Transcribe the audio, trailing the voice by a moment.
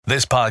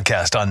This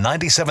podcast on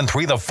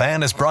 97.3 The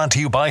Fan is brought to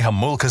you by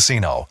Jamul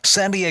Casino,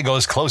 San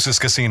Diego's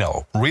closest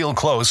casino. Real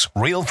close,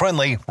 real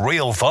friendly,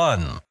 real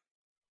fun.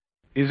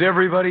 Is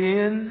everybody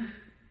in?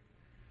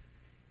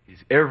 Is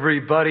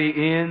everybody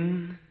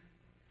in?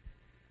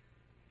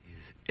 Is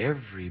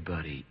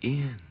everybody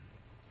in?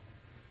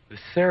 The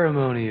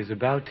ceremony is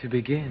about to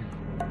begin.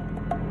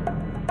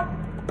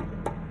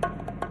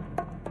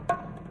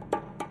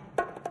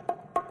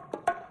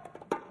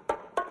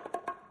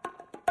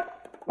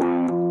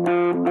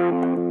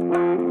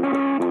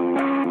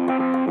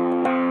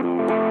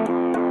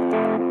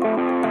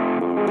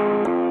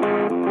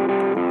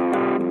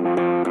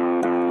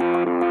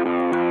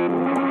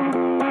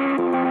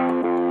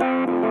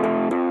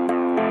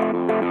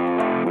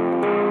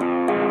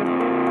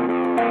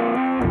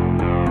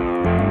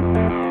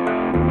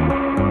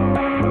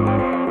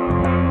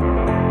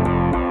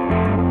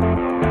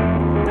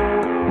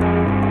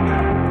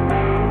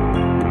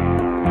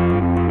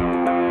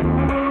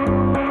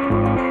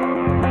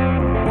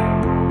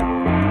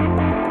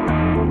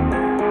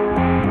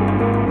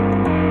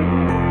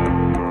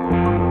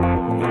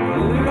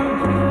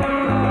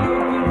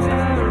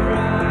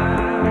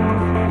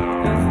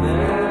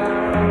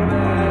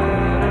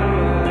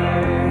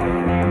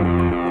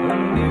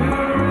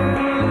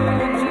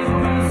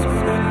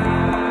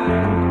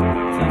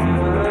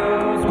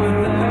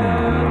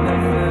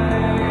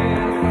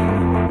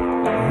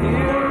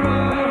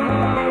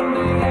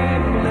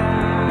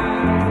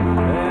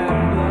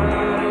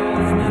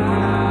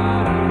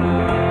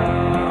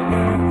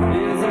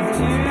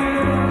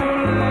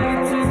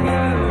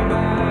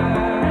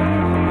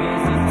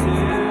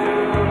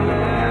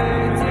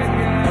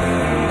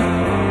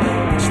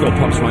 Still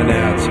pumps my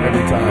nads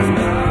every time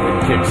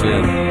it kicks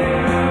in.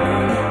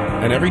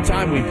 And every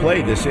time we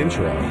play this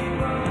intro,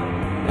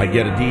 I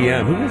get a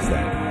DM. Who is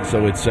that?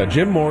 So it's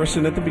Jim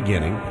Morrison at the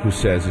beginning who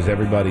says, "Is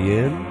everybody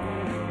in?"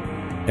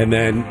 And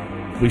then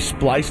we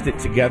spliced it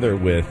together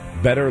with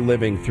Better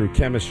Living Through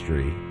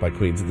Chemistry by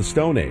Queens of the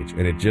Stone Age.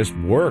 And it just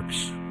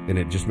works. And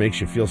it just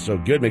makes you feel so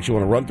good. Makes you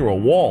want to run through a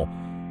wall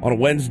on a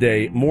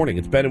Wednesday morning.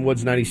 It's Ben and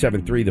Woods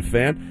 97.3 The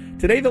Fan.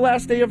 Today, the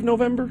last day of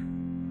November?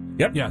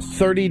 Yep. Yes.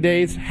 30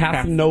 days,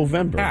 half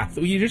November. Half.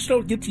 You just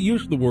don't get to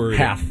use the word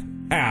half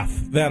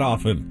that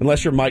often.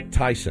 Unless you're Mike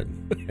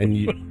Tyson. And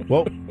you,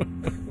 well,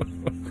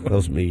 that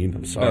was mean.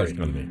 I'm sorry. That was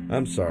kind of mean.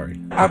 I'm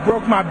sorry. I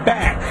broke my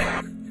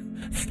back.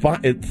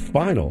 It's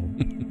spinal.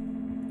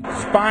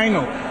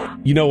 Spinal.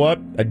 You know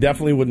what? I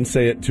definitely wouldn't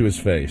say it to his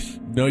face.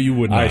 No, you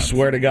would not. I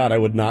swear to God, I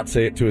would not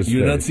say it to his face.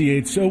 You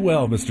enunciate so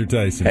well, Mr.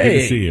 Tyson. Hey,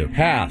 good to see you.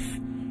 Half.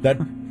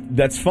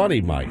 That's funny,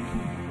 Mike.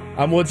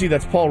 I'm Woodsy.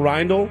 That's Paul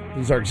Reindl.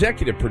 He's our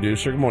executive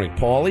producer. Good morning,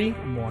 Paulie.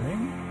 Good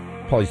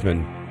morning. Paulie's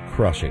been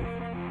crushing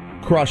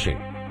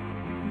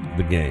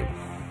the game.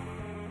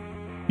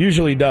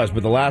 Usually does,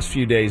 but the last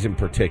few days in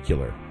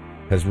particular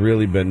has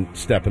really been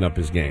stepping up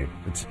his game.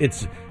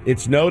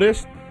 It's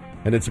noticed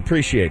and it's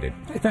appreciated.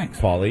 Hey, thanks,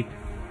 Paulie.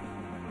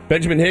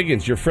 Benjamin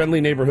Higgins, your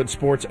friendly neighborhood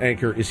sports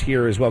anchor, is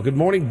here as well. Good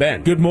morning,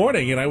 Ben. Good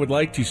morning, and I would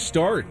like to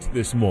start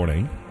this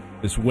morning,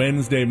 this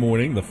Wednesday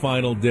morning, the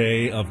final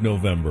day of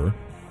November,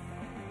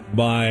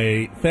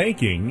 by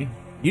thanking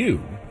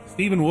you,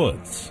 Stephen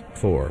Woods,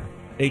 For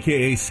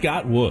a.k.a.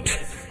 Scott Woods,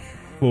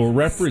 for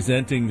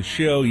representing the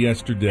show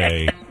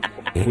yesterday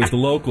with the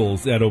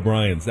locals at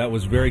O'Brien's. That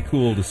was very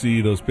cool to see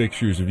those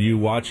pictures of you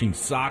watching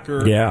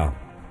soccer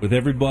with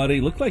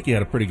everybody. Looked like you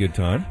had a pretty good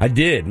time. I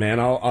did, man.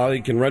 I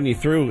can run you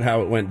through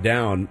how it went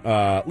down.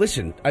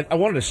 Listen, I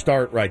wanted to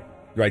start right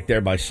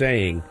there by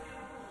saying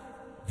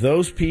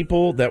those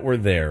people that were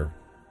there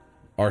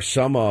are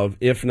some of,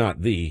 if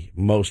not the,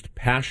 most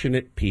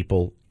passionate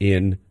people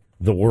in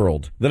the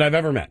world that I've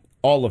ever met.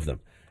 All of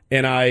them.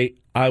 And I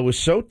was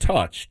so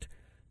touched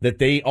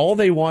that all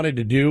they wanted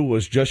to do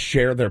was just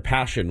share their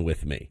passion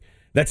with me.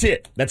 That's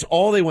it. That's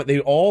all they want.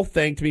 They all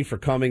thanked me for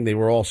coming. They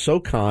were all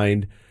so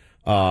kind.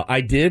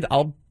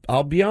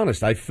 I'll be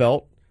honest. I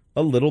felt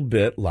a little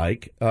bit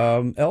like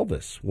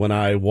Elvis when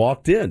I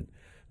walked in.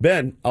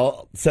 Ben,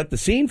 I'll set the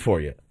scene for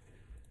you.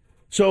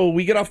 So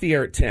we get off the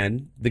air at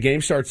 10. The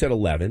game starts at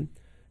 11.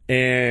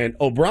 And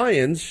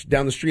O'Brien's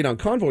down the street on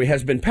Convoy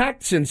has been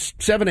packed since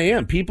 7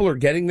 a.m. People are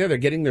getting there. They're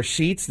getting their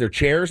seats, their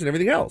chairs, and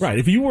everything else. Right.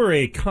 If you were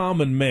a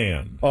common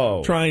man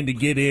trying to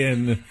get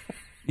in,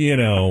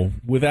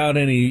 without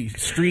any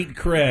street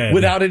cred.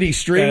 Without any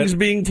strings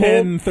being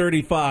pulled.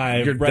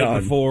 10:35 right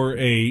done. before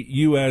a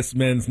U.S.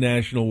 Men's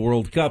National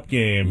World Cup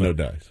game. No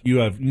dice.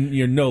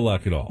 You're no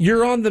luck at all.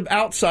 You're on the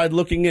outside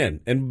looking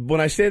in. And when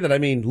I say that, I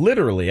mean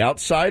literally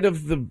outside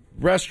of the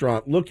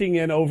restaurant looking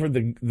in over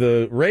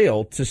the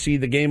rail to see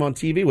the game on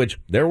TV, which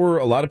there were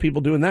a lot of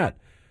people doing that.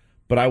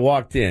 But I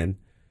walked in,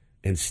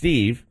 and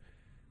Steve,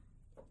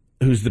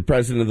 who's the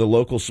president of the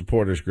local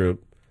supporters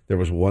group, there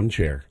was one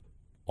chair,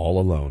 all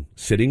alone,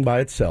 sitting by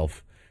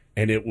itself,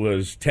 and it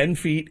was 10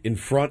 feet in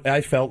front.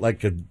 I felt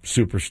like a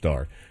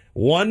superstar.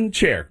 One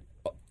chair,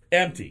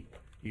 empty.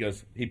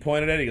 He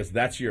pointed at it, he goes,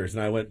 "That's yours."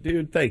 And I went,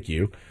 "Dude, thank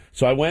you."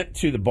 So I went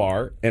to the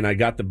bar, and I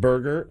got the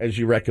burger, as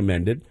you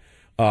recommended.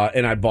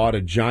 and I bought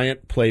a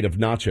giant plate of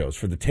nachos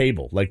for the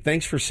table. Like,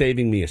 thanks for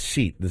saving me a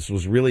seat. This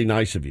was really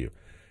nice of you.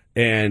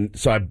 And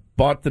so I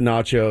bought the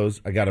nachos.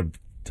 I got a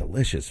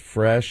delicious,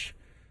 fresh,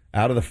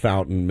 out of the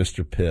fountain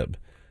Mr. Pibb.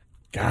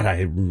 God,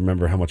 I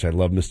remember how much I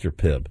love Mr.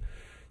 Pibb.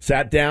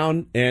 Sat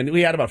down, and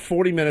we had about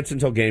 40 minutes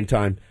until game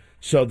time.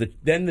 So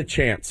then the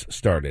chants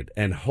started,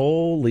 and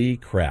holy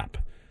crap.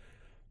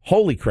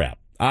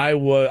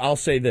 I'll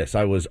say this.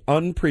 I was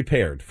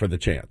unprepared for the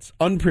chants.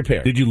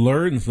 Unprepared. Did you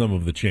learn some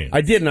of the chants?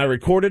 I did, and I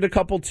recorded a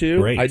couple, too.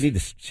 Great. I need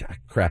to...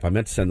 Crap, I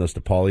meant to send those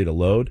to Paulie to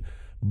load.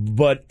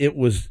 But it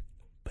was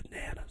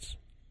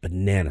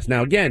bananas.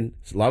 Now, again,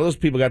 a lot of those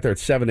people got there at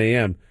 7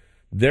 a.m.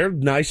 They're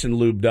nice and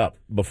lubed up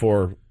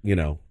before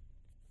the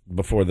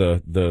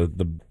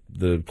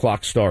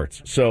clock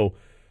starts. So,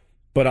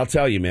 but I'll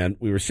tell you, man,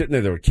 we were sitting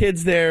there. There were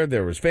kids there.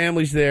 There was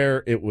families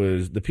there.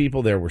 The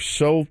people there were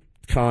so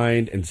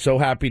kind and so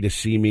happy to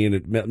see me, and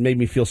it made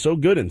me feel so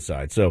good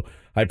inside. So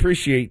I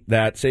appreciate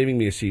that. Saving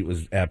me a seat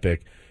was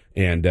epic,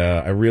 and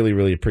I really,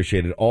 really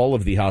appreciated all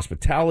of the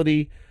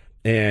hospitality,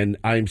 and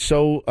I'm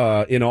so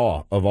in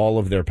awe of all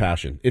of their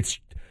passion.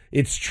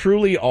 It's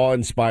truly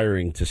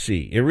awe-inspiring to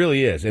see. It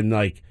really is. And,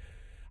 like,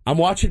 I'm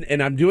watching,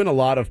 and I'm doing a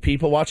lot of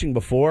people watching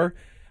before,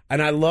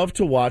 and I love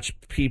to watch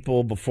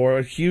people before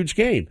a huge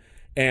game.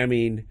 And, I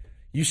mean,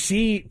 you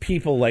see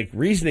people, like,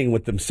 reasoning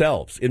with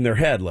themselves in their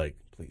head, like,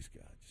 please,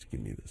 God, just give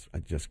me this.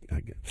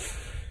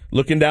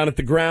 Looking down at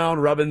the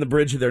ground, rubbing the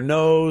bridge of their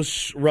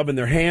nose, rubbing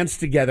their hands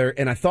together.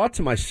 And I thought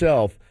to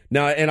myself,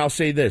 now, and I'll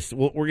say this,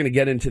 we're going to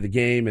get into the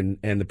game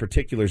and the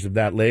particulars of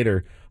that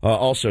later.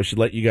 Also, should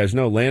let you guys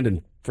know,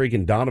 Landon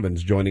freaking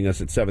Donovan's joining us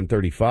at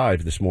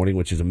 7:35 this morning,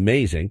 which is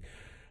amazing.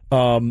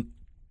 It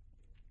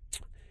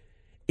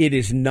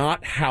is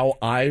not how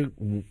I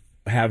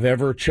have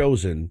ever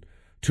chosen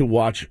to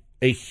watch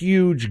a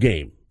huge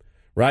game,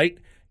 right?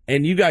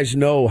 And you guys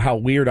know how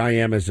weird I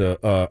am as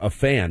a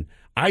fan.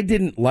 I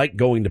didn't like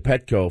going to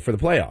Petco for the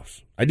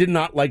playoffs. I did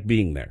not like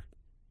being there.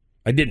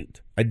 I didn't.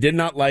 I did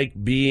not want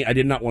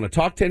to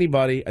talk to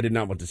anybody. I did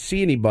not want to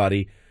see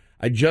anybody.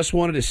 I just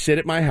wanted to sit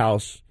at my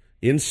house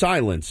in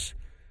silence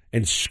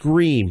and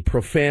scream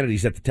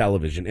profanities at the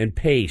television and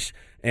pace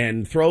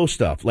and throw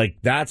stuff. Like,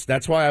 that's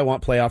why I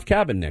want Playoff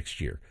Cabin next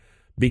year,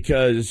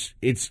 because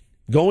it's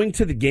going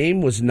to the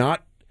game was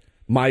not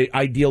my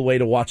ideal way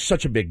to watch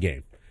such a big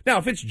game. Now,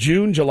 if it's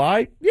June,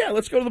 July, yeah,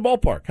 let's go to the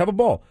ballpark, have a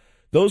ball.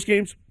 Those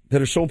games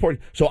that are so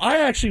important. So I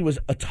actually was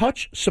a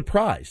touch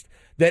surprised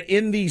that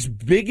in these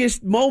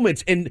biggest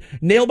moments and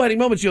nail-biting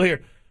moments, you'll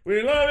hear,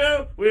 "We love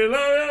you, we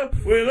love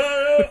you, we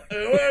love you,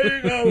 and where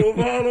you go, we'll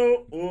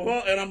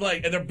follow. And I'm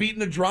like, and they're beating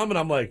the drum, and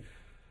I'm like,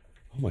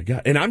 oh my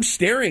God. And I'm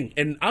staring,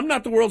 and I'm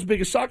not the world's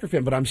biggest soccer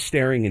fan, but I'm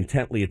staring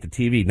intently at the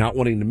TV, not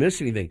wanting to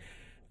miss anything.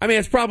 I mean,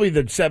 it's probably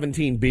the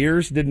 17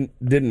 beers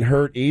didn't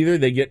hurt either.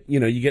 They get,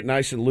 you get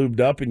nice and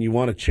lubed up, and you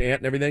want to chant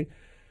and everything.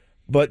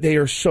 But they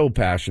are so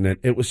passionate.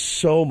 It was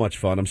so much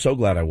fun. I'm so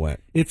glad I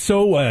went. It's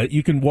so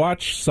you can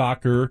watch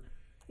soccer,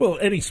 well,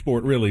 any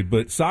sport really,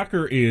 but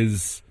soccer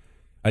is,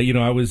 I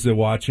was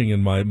watching,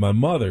 and my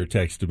mother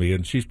texted me,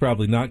 and she's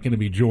probably not going to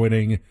be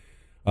joining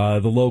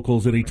the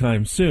locals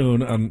anytime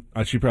soon.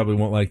 She probably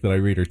won't like that I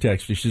read her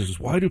text. She says,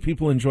 "Why do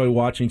people enjoy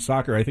watching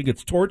soccer? I think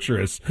it's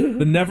torturous.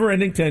 The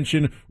never-ending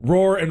tension,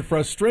 roar, and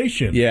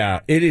frustration."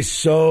 Yeah, it is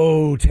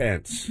so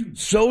tense.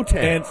 So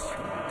tense.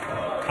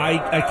 And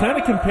I kind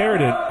of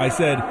compared it. I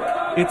said,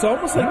 it's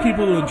almost like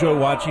people who enjoy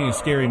watching a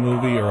scary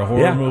movie or a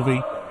horror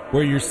movie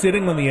where you're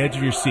sitting on the edge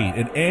of your seat.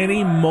 At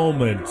any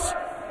moment,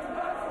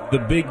 the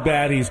big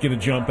baddie is going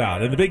to jump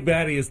out. And the big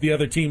baddie is the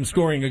other team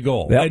scoring a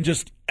goal. Yep. And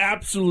just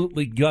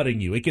absolutely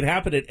gutting you. It can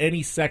happen at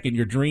any second.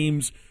 Your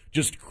dreams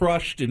just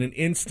crushed in an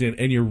instant,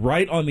 and you're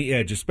right on the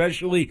edge,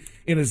 especially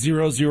in a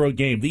 0-0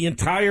 game, the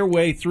entire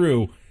way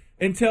through,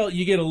 until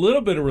you get a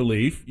little bit of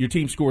relief. Your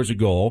team scores a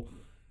goal,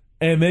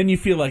 and then you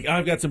feel like,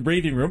 I've got some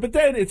breathing room. But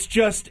then it's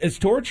just as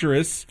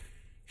torturous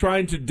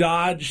trying to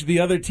dodge the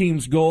other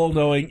team's goal,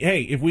 knowing,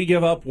 hey, if we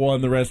give up one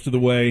the rest of the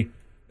way,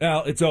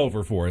 well, it's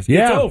over for us.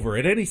 Yeah. It's over.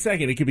 At any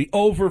second, it could be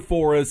over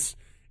for us,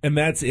 and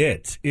that's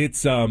it.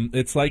 It's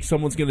like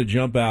someone's going to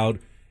jump out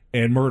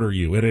and murder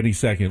you at any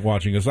second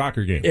watching a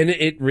soccer game. And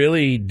it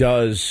really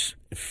does.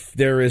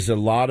 There is a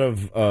lot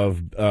of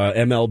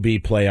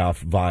MLB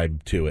playoff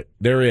vibe to it.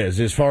 There is,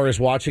 as far as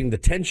watching the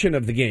tension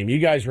of the game. You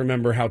guys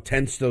remember how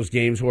tense those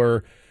games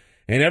were.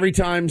 And every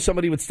time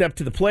somebody would step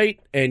to the plate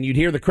and you'd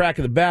hear the crack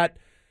of the bat,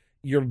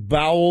 your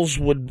bowels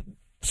would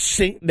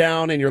sink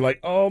down and you're like,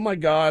 oh my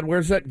God,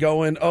 where's that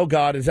going? Oh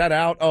God, is that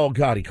out? Oh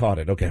God, he caught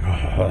it.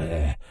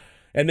 Okay.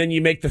 And then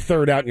you make the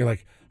third out and you're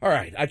like, all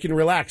right, I can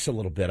relax a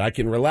little bit. I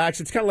can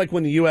relax. It's kind of like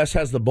when the U.S.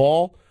 has the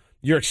ball.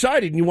 You're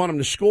excited and you want them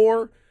to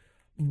score,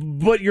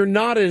 but you're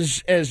not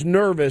as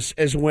nervous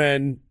as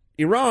when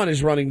Iran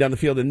is running down the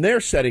field and they're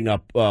setting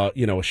up a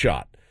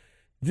shot.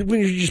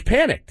 When you're just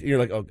panicked, you're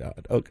like, oh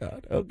God, oh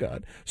God, oh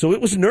God. So it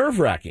was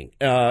nerve-wracking.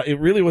 It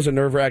really was a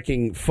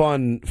nerve-wracking,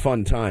 fun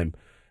time.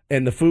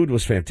 And the food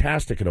was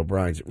fantastic at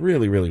O'Brien's. It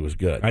really, really was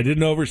good. I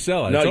didn't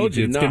oversell. I told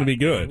you it's going to be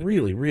good.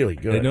 Really, really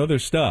good. They know their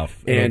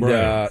stuff. And,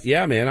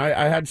 yeah, man,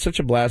 I had such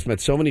a blast.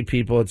 Met so many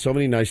people. Had so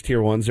many nice Tier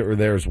 1s that were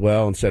there as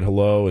well and said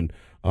hello and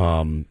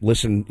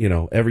listened,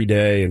 every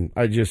day. And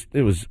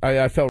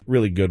I felt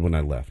really good when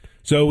I left.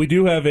 So we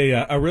do have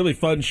a really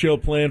fun show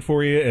planned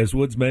for you. As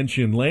Woods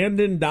mentioned,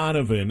 Landon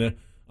Donovan,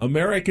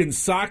 American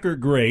soccer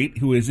great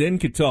who is in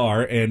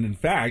Qatar and, in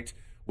fact,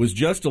 was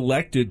just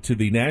elected to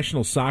the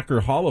National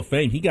Soccer Hall of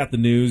Fame. He got the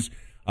news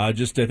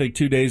just, I think,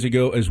 2 days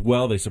ago as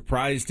well. They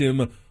surprised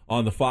him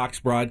on the Fox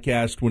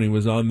broadcast when he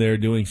was on there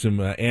doing some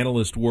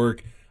analyst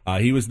work.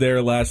 He was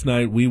there last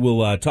night. We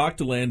will talk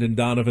to Landon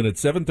Donovan at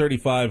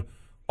 7:35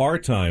 our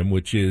time,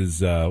 which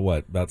is,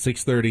 about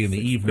 6:30 in the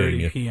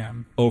evening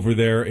p.m. over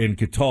there in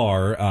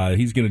Qatar.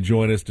 He's going to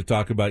join us to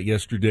talk about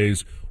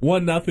yesterday's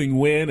 1-0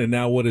 win and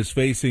now what is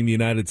facing the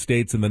United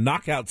States in the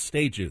knockout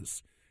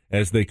stages,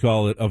 as they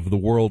call it, of the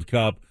World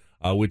Cup,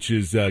 which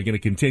is going to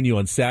continue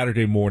on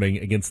Saturday morning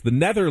against the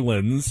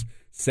Netherlands,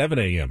 7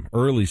 a.m.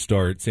 Early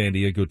start, San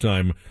Diego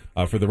time,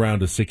 for the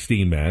round of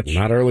 16 match.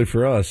 Not early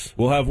for us.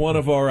 We'll have one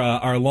of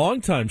our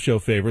longtime show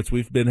favorites.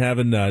 We've been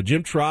having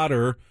Jim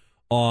Trotter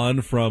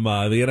on from the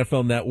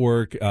NFL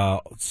Network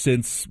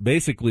since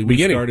basically we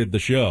started the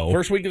show.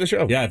 First week of the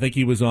show. Yeah, I think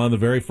he was on the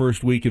very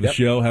first week of the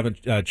show.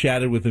 Haven't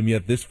chatted with him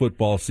yet this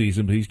football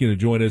season, but he's going to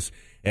join us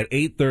at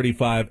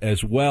 8:35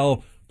 as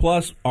well.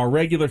 Plus, our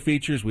regular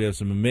features, we have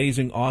some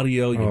amazing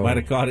audio. You might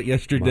have caught it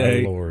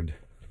yesterday. My Lord.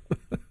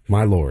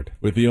 My Lord.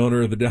 With the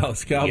owner of the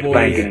Dallas Cowboys.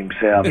 Thanking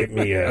himself. Get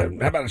me how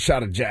about a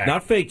shot of Jack?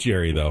 Not fake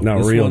Jerry, though. No,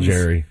 real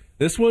Jerry.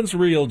 This one's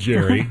real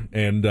Jerry,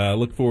 and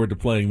look forward to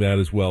playing that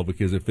as well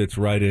because it fits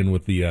right in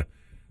with the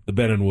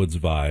Ben and Woods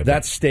vibe.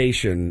 That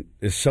station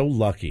is so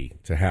lucky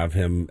to have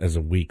him as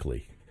a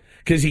weekly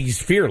because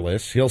he's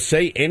fearless. He'll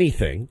say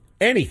anything.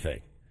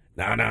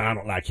 No, I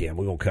don't like him.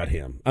 We're going to cut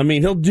him. I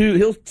mean,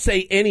 he'll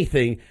say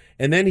anything,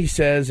 and then he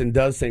says and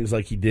does things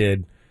like he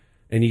did,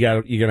 and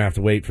you're going to have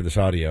to wait for this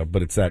audio,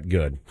 but it's that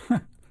good.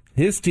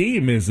 His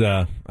team is,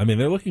 they're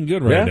looking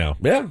good right now.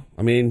 Yeah.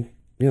 I mean,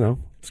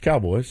 it's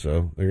Cowboys,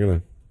 so they're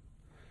going to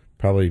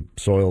probably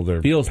soil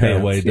their Feels pants.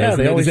 That way,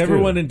 yeah, is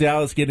everyone in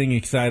Dallas getting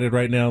excited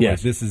right now? Yes.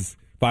 Like, this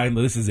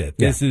is it.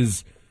 Yeah. This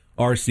is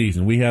our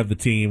season. We have the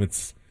team.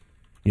 It's,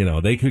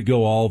 they could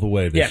go all the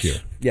way this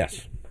year.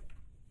 Yes.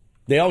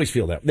 They always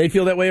feel that. They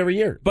feel that way every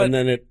year. But, and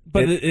then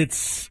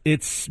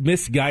it's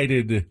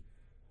misguided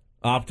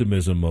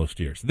optimism most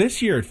years.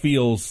 This year it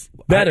feels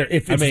better.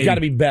 It's got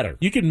to be better.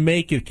 You can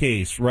make a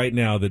case right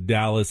now that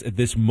Dallas at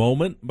this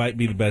moment might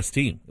be the best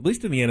team, at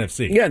least in the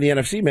NFC. Yeah, in the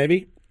NFC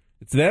maybe.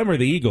 It's them or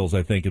the Eagles,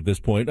 I think, at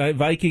this point.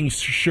 Vikings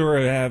sure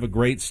have a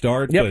great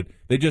start, Yep.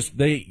 but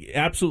they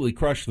absolutely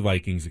crushed the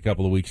Vikings a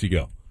couple of weeks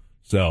ago.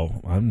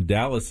 So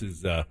Dallas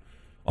is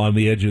on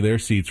the edge of their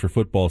seats for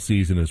football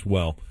season as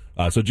well.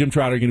 So Jim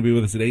Trotter going to be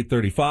with us at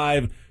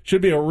 8:35.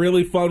 Should be a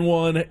really fun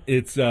one.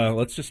 It's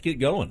let's just get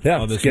going. Yeah,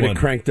 on this let's get one. it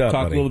cranked up.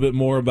 Talk buddy. a little bit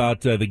more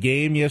about the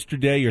game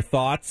yesterday. Your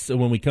thoughts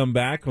when we come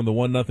back on the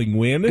 1-0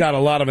 win. Got a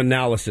lot of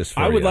analysis for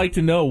you. I would like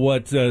to know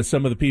what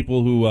some of the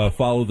people who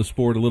follow the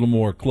sport a little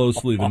more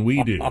closely than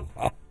we do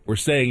were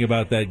saying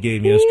about that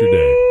game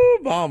yesterday. Ooh,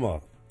 mama.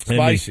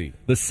 Spicy.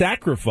 The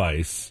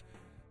sacrifice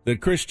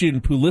that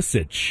Christian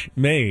Pulisic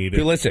made.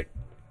 Pulisic.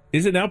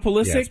 Is it now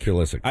Pulisic? Yeah, it's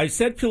Pulisic. I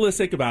said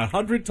Pulisic about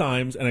 100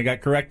 times, and I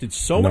got corrected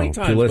so many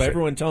times Pulisic. by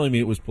everyone telling me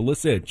it was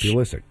Pulisic.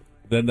 Pulisic.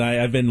 Then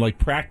I've been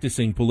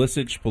practicing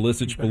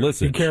Pulisic.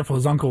 Be careful,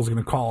 his uncle's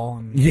going to call.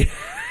 And... Yeah.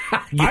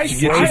 I was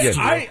trying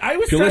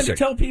Pulisic. to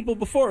tell people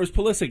before it was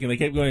Pulisic, and they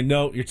kept going,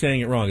 no, you're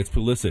saying it wrong. It's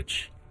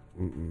Pulisic.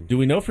 Do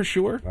we know for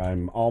sure?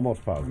 I'm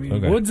almost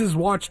positive. Woods has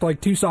watched like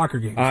 2 soccer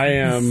games. I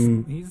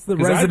am. He's the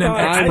resident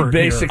expert. I'm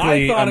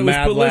basically I thought a it was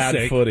mad lad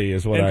Pulisic, footy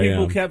is what I am. And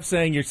people kept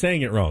saying, you're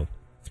saying it wrong.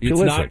 It's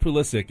Pulisic. not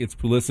Pulisic. It's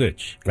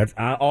Pulisic. That's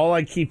all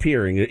I keep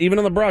hearing. Even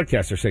on the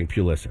broadcast, they're saying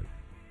Pulisic.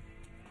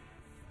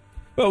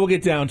 Well, we'll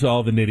get down to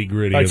all the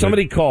nitty-gritty. All right, of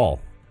somebody it. call.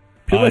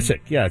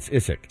 Pulisic. Yeah, it's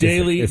Isic.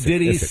 Daily Isic.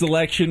 Diddy Isic.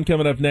 selection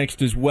coming up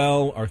next as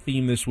well. Our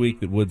theme this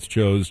week that Woods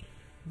chose.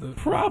 I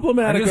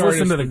Problematic just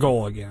listened to the artist.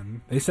 goal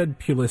again. They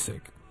said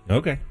Pulisic.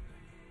 Okay.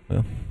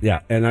 Well,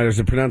 Yeah, and there's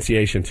a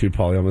pronunciation too,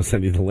 Paulie. I'm going to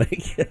send you the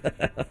link.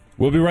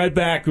 we'll be right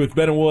back with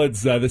Ben and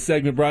Woods. This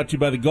segment brought to you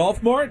by the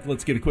Golf Mart.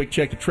 Let's get a quick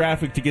check of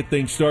traffic to get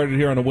things started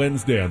here on a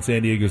Wednesday on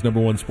San Diego's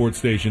 #1 sports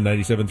station,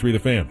 97.3 The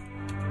Fan.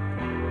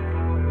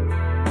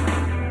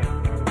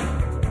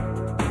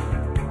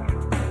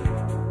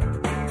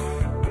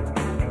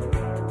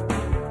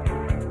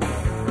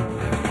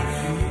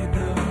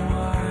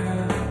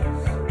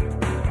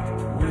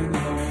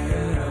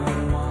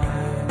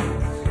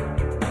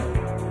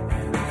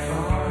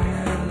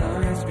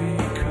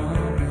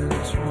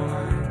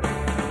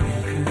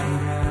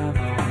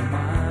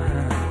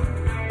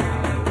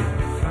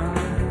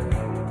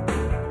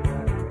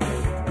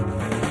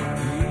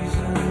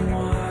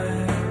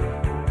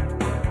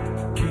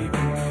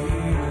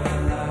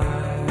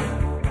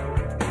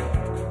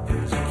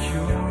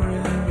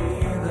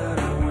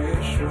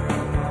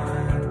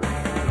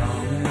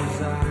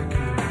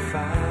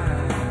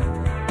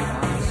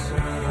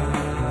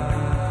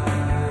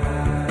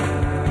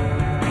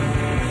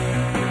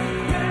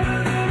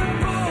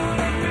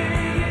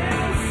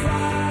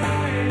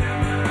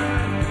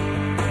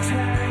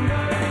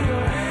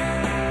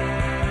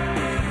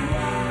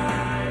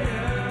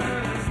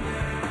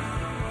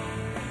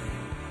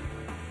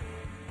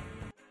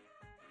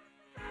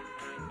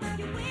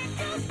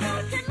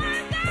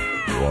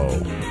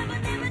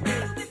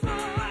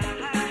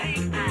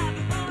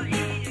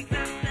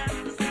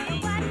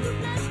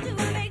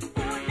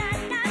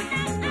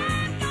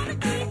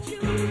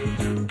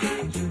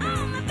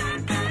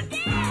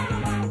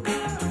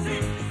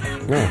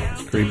 Oh,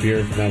 it's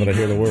creepier now that I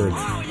hear the words.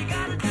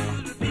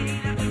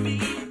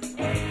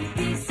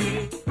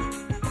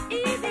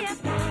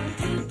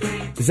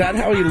 Is that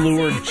how he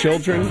lured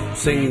children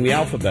singing the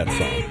alphabet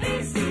song?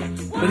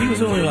 But he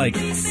was only like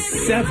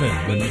 7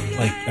 when,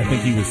 I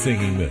think he was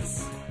singing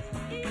this.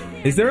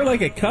 Is there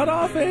a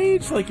cutoff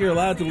age? You're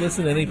allowed to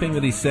listen to anything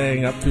that he's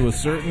saying up to a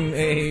certain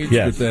age?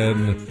 Yes. But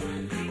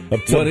then,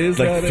 up to, what is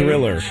that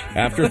Thriller. age?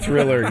 After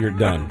Thriller, you're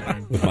done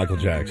with Michael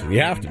Jackson.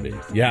 You have to be.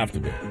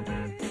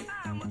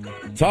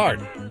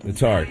 It's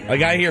hard.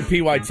 I hear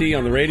PYT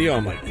on the radio.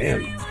 I'm like,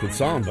 damn, it's a good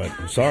song, but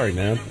I'm sorry,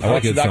 man. I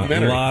watched the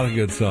documentary. A lot of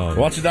good songs. I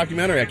watched the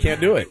documentary. I can't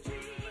do it.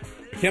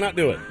 I cannot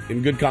do it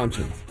in good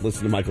conscience.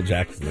 Listen to Michael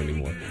Jackson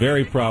anymore.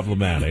 Very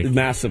problematic.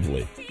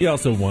 Massively. You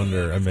also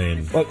wonder,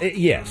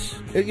 yes,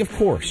 of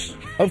course.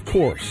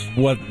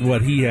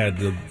 What he had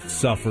to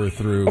suffer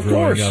through of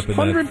growing course, up in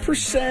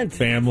 100%. that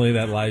family,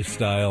 that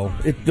lifestyle.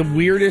 The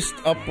weirdest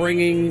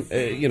upbringing,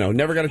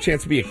 never got a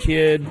chance to be a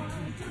kid.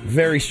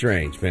 Very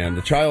strange, man.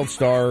 The child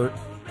star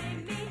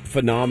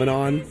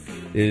phenomenon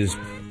is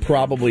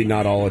probably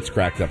not all it's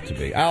cracked up to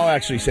be. I'll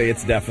actually say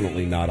it's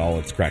definitely not all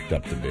it's cracked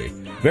up to be.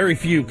 Very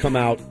few come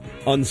out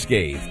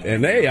unscathed.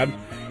 And hey, I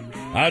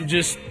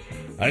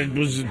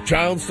was a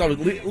child star.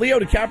 Leo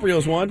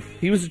DiCaprio's one.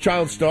 He was a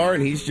child star,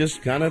 and he's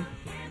just kind of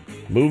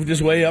moved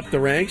his way up the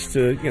ranks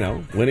to,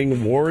 winning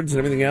awards and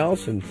everything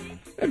else, and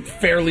a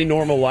fairly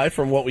normal life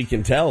from what we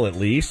can tell, at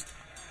least.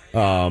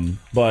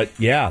 But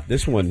yeah,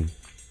 this one,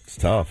 it's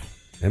tough.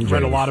 MJ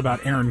read a lot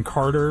about Aaron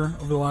Carter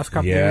over the last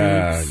couple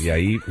of weeks. Yeah,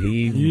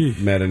 he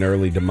met an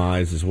early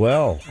demise as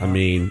well. I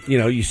mean,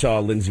 you saw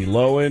Lindsay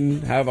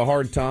Lohan have a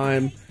hard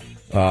time.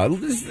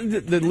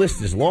 The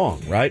list is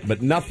long, right?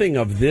 But nothing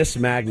of this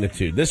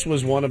magnitude. This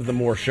was one of the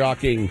more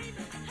shocking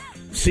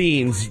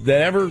scenes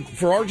that ever,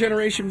 for our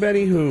generation,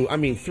 Benny,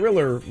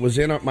 Thriller was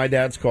in my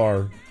dad's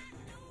car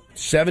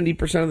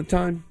 70% of the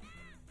time.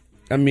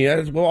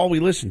 That's all we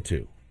listened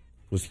to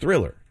was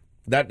Thriller.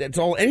 That's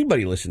all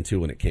anybody listened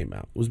to when it came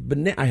out. It was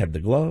I had the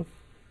glove,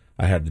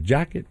 I had the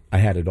jacket, I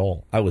had it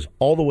all. I was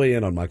all the way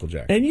in on Michael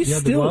Jackson. And you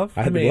still,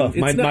 I had the glove.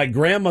 My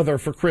grandmother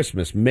for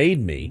Christmas made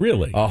me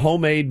a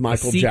homemade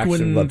Michael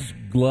Jackson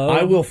glove.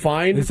 I will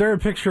find. Is there a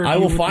picture? I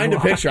will find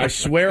a picture. I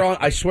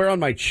swear on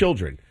my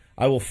children.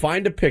 I will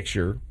find a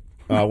picture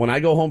when I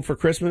go home for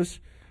Christmas.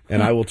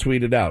 And I will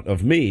tweet it out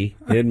of me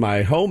in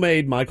my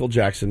homemade Michael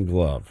Jackson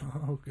glove.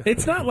 Oh,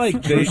 it's not like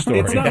it's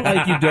not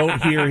like you don't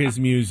hear his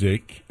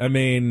music.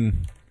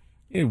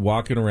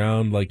 Walking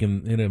around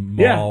in a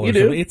mall or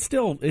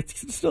something. It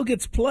still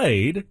gets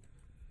played.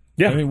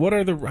 Yeah. What are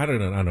I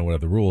don't know what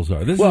the rules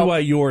are. This is why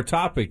your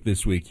topic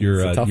this week,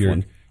 your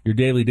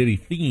Daily Diddy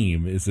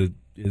theme is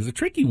a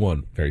tricky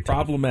one. Very tough.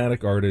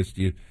 Problematic artist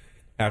you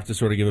have to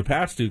sort of give a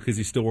pass to because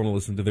you still want to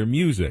listen to their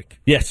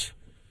music. Yes.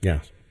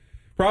 Yes.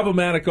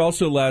 Problematic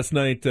also last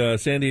night,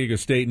 San Diego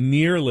State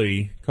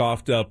nearly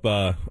coughed up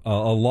a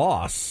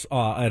loss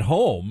at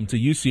home to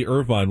UC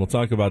Irvine. We'll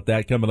talk about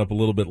that coming up a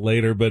little bit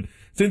later. But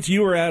since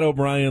you were at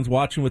O'Brien's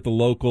watching with the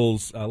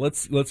locals,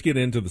 let's get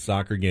into the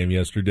soccer game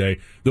yesterday.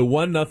 The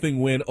 1-0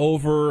 win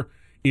over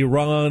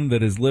Iran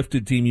that has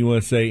lifted Team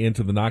USA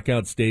into the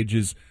knockout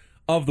stages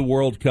of the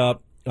World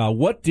Cup.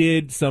 What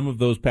did some of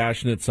those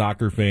passionate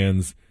soccer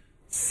fans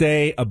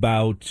say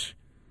about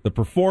the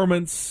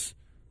performance,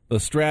 the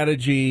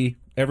strategy,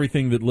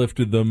 everything that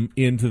lifted them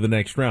into the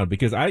next round?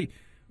 Because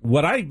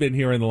what I've been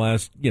hearing the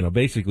last,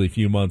 basically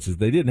few months is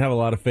they didn't have a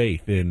lot of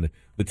faith in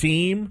the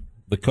team,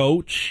 the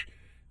coach.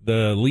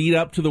 The lead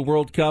up to the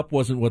World Cup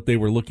wasn't what they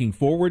were looking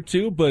forward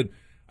to, but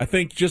I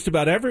think just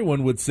about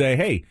everyone would say,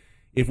 hey,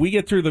 if we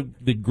get through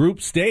the group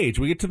stage,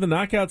 we get to the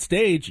knockout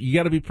stage, you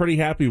got to be pretty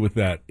happy with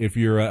that if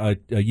you're a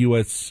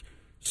U.S.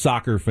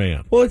 soccer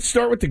fan. Well, let's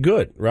start with the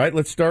good, right?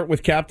 Let's start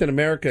with Captain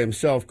America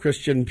himself,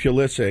 Christian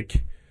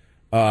Pulisic.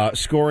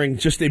 Scoring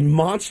just a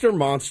monster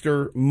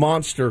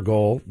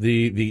goal,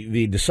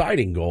 the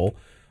deciding goal,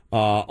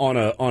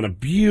 on a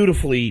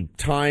beautifully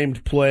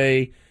timed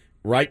play,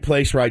 right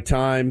place, right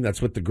time.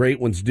 That's what the great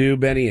ones do,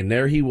 Benny. And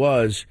there he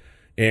was,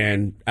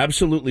 and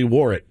absolutely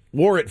wore it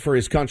for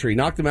his country.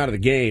 Knocked him out of the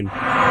game.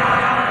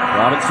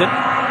 Robinson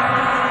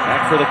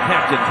back for the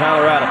captain,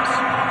 Tyler Adams.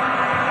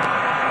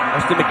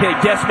 Austin McKay,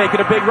 Des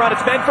making a big run.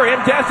 It's meant for him.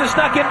 Des is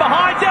stuck in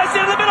behind. Des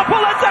into the middle.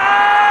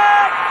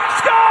 Pulisic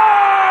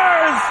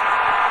scores.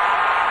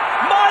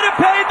 Might have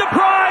paid the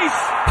price.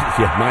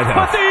 Yeah, might have.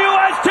 But the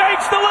U.S.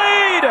 takes the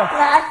lead.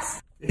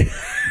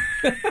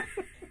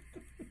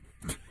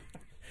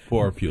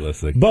 Poor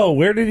Pulisic. Bo,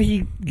 where did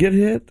he get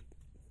hit?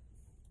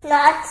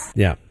 Nuts.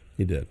 Yeah,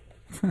 he did.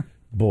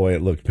 Boy,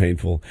 it looked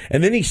painful.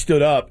 And then he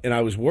stood up, and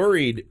I was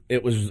worried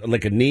it was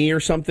like a knee or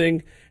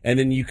something. And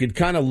then you could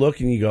kind of look,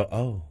 and you go,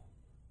 "Oh,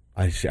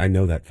 I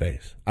know that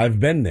face. I've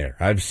been there.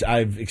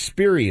 I've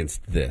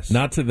experienced this."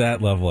 Not to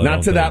that level.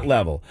 Not to that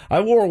level.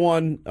 I wore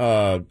one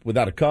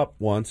without a cup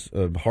once,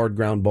 a hard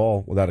ground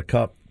ball without a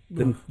cup.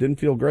 Didn't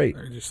feel great.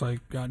 I just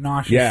got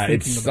nauseous. Yeah,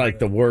 it's like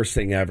the worst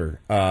thing ever.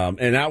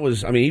 And that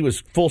was, he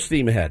was full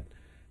steam ahead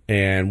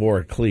and wore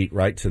a cleat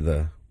right to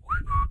the.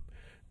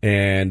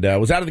 and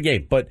was out of the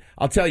game. But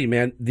I'll tell you,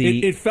 man,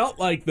 it felt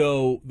like,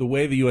 though, the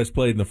way the U.S.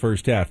 played in the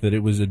first half, that it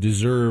was a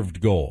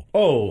deserved goal.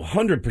 Oh,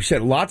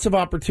 100%. Lots of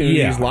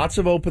opportunities, lots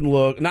of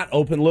not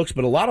open looks,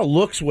 but a lot of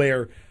looks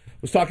where I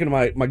was talking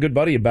to my good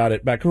buddy about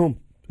it back home,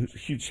 who's a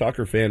huge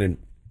soccer fan, and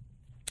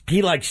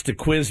he likes to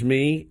quiz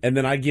me, and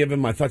then I give him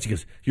my thoughts. He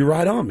goes, "You're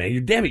right on, man.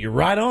 You're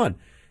right on."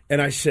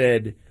 And I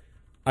said,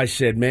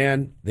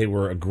 man, they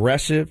were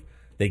aggressive.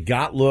 They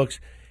got looks.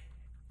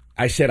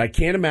 I said, I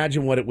can't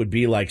imagine what it would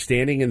be like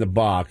standing in the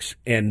box,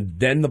 and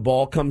then the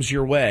ball comes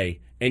your way,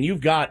 and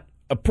you've got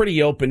a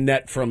pretty open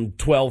net from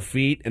 12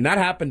 feet, and that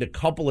happened a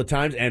couple of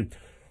times, and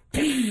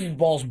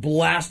ball's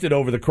blasted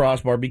over the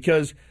crossbar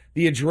because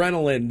the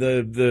adrenaline,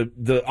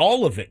 the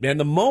all of it, man,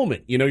 the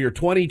moment, you're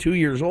 22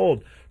 years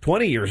old,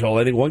 20 years old.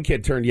 I think one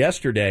kid turned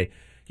yesterday.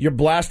 You're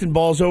blasting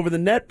balls over the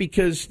net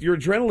because your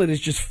adrenaline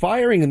is just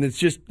firing, and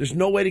there's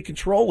no way to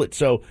control it.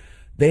 So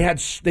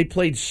they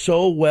played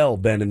so well,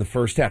 Ben, in the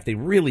first half. They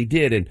really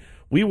did, and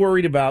we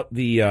worried about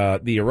the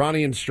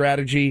Iranian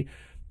strategy,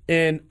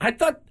 and I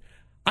thought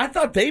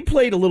they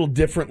played a little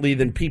differently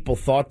than people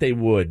thought they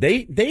would.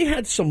 They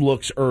had some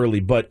looks early,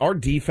 but our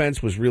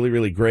defense was really,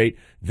 really great.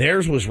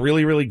 Theirs was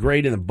really, really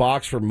great in the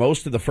box for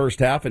most of the first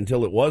half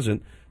until it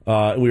wasn't.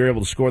 We were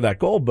able to score that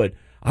goal, but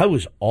I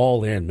was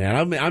all in,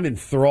 man. I'm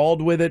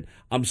enthralled with it.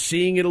 I'm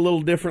seeing it a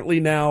little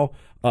differently now,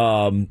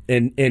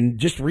 and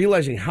just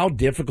realizing how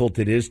difficult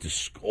it is to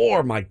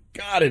score. My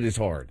God, it is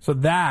hard. So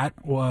that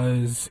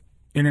was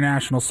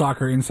International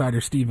Soccer Insider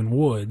Stephen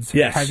Woods.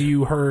 Yes. Have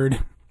you heard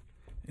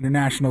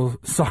International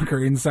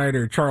Soccer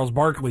Insider Charles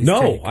Barkley's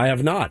No, take? I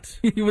have not.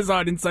 He was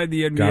on Inside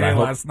the NBA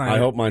last night. I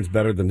hope mine's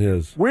better than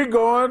his. We're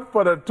going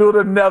to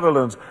the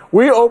Netherlands.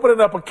 We opening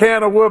up a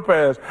can of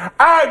whoop-ass.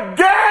 I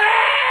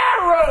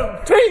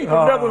guarantee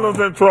the Netherlands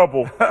in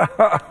trouble.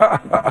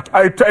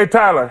 Hey,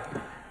 Tyler,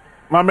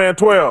 my man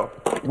 12.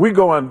 We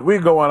going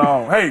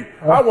on. Hey,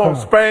 I want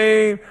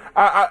Spain.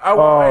 I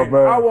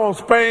want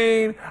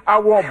Spain. I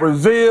want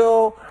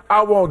Brazil.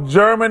 I want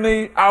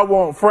Germany. I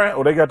want France.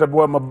 Oh, they got that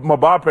boy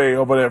Mbappe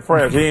over there in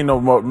France. He ain't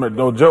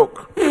no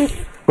joke.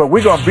 But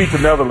we gonna beat the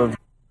Netherlands.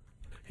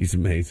 He's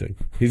amazing.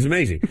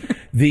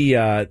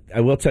 I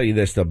will tell you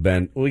this though,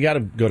 Ben. We got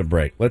to go to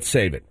break. Let's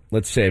save it.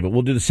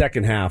 We'll do the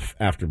second half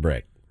after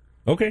break.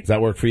 Okay. Does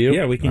that work for you?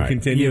 Yeah, we can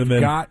continue. You've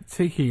got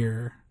to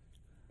hear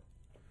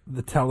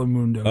the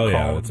Telemundo call. Oh,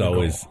 yeah, it's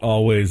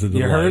always a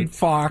delight. You heard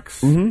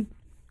Fox. Mm-hmm.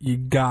 You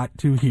got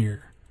to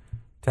hear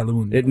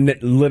Telemundo.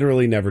 It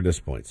literally never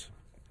disappoints.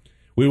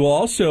 We will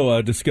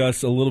also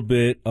discuss a little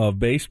bit of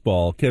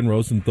baseball. Ken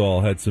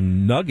Rosenthal had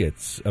some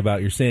nuggets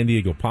about your San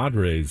Diego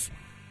Padres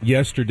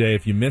yesterday.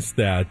 If you missed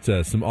that,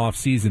 some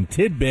off-season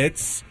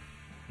tidbits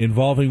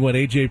involving what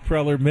A.J.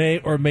 Preller may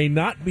or may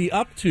not be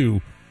up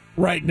to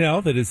right now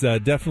that is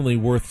definitely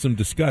worth some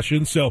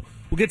discussion. So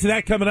we'll get to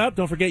that coming up.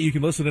 Don't forget you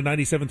can listen to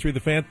 97.3 The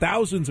Fan,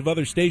 thousands of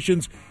other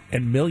stations,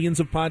 and millions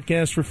of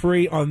podcasts for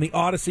free on the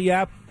Odyssey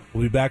app.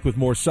 We'll be back with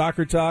more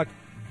soccer talk.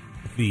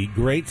 The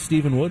great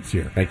Stephen Woods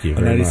here. Thank you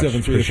very much. 97.3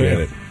 Appreciate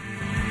it.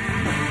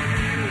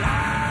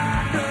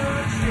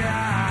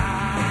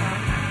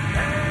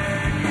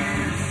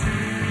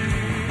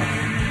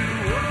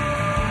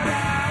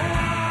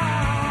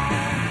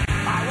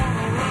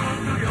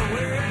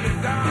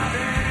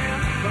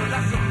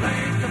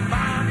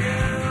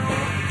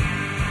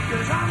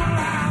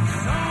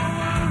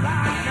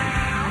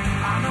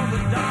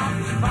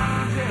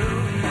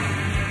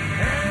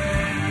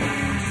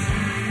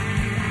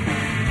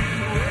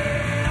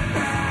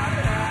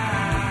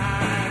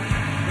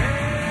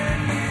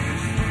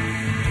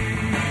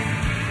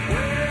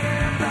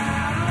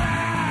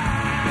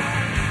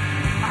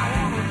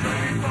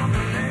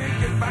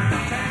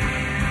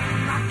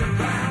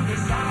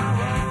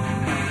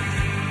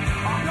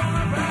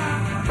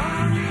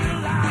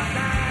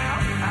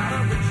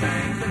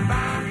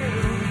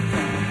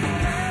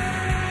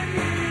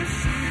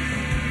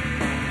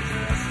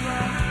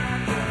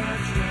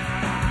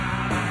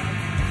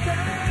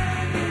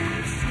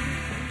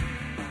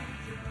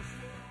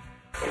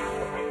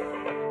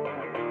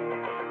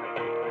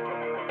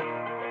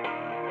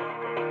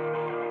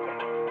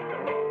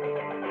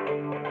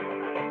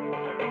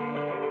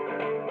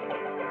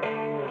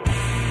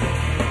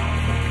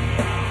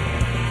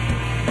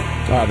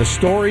 The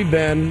story,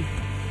 Ben,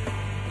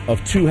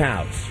 of two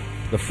halves.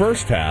 The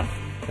first half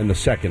and the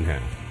second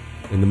half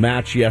in the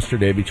match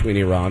yesterday between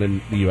Iran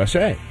and the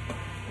USA.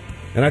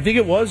 And I think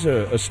it was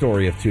a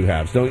story of two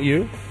halves, don't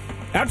you?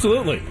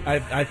 Absolutely.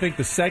 I think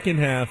the second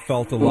half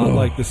felt a lot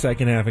like the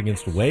second half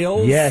against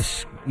Wales.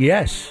 Yes.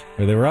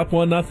 Where they were up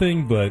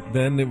 1-0, but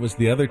then it was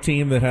the other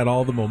team that had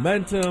all the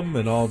momentum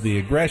and all the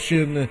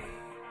aggression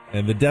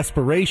and the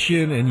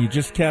desperation, and you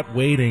just kept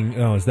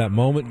waiting. Oh, is that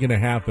moment going to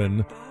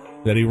happen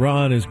that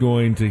Iran is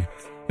going to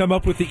come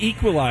up with the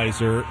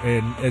equalizer?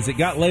 And as it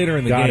got later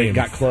in the game, it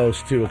got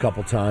close too a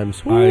couple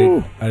times.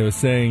 I was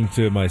saying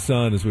to my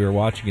son as we were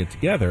watching it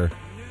together,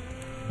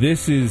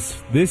 this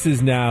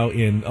is now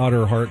in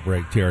utter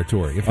heartbreak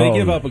territory. If they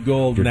give up a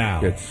goal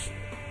now,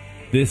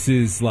 this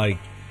is like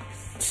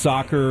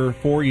soccer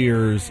 4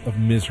 years of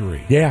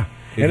misery. Yeah.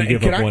 If you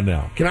give up one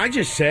now. Can I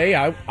just say,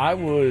 I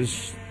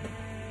was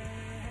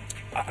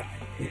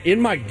in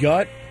my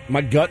gut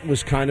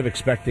was kind of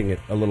expecting it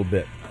a little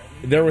bit.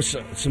 There was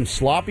some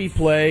sloppy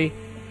play.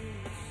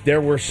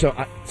 There was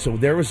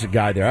a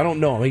guy there. I don't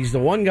know him. He's the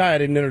one guy I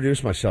didn't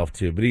introduce myself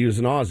to, but he was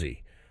an Aussie.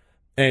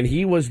 And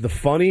he was the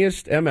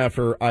funniest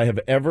MFer I have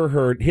ever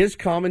heard. His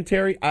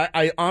commentary,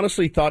 I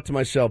honestly thought to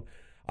myself,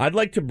 I'd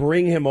like to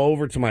bring him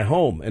over to my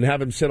home and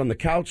have him sit on the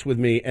couch with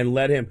me and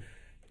let him,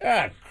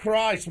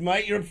 Christ,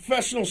 mate, you're a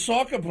professional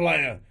soccer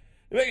player.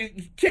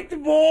 Kick the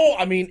ball.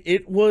 I mean,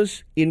 it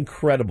was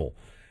incredible.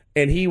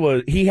 And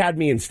he had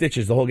me in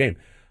stitches the whole game.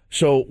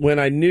 So when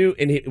I knew,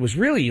 and it was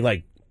really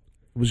like,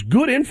 it was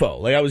good info.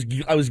 Like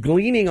I was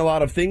gleaning a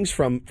lot of things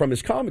from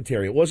his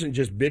commentary. It wasn't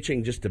just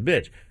bitching just to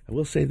bitch. I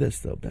will say this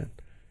though, Ben.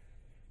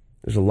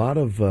 There's a lot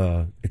of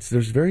it's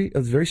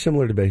very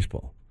similar to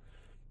baseball.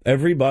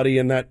 Everybody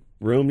in that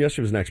room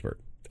yesterday was an expert.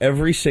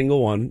 Every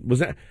single one was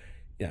that.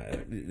 Yeah,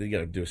 you got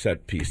to do a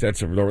set piece.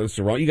 That's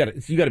wrong. You got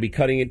to be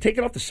cutting it. Take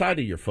it off the side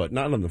of your foot,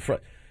 not on the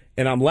front.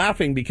 And I'm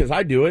laughing because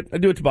I do it. I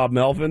do it to Bob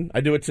Melvin.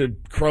 I do it to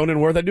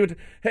Cronenworth. I do it to,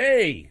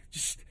 hey,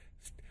 just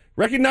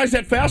recognize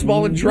that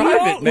fastball and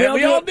drive it, man.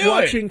 We all do it.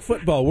 Watching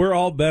football, we're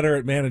all better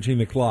at managing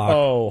the clock.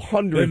 Oh,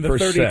 100%. Than the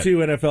 32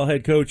 NFL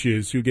head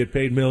coaches who get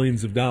paid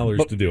millions of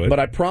dollars to do it. But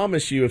I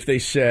promise you, if they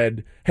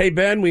said, hey,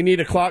 Ben, we need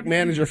a clock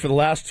manager for the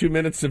last 2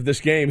 minutes of this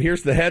game,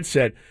 here's the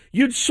headset,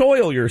 you'd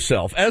soil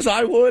yourself, as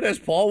I would, as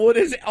Paul would,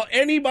 as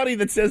anybody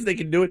that says they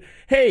can do it.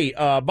 Hey,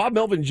 Bob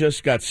Melvin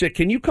just got sick.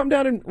 Can you come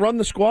down and run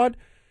the squad?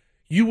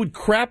 You would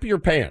crap your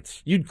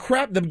pants.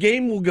 The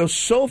game will go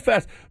so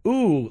fast.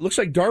 Ooh, looks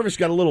like Darvish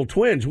got a little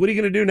twinge. What are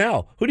you going to do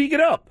now? Who do you get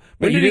up?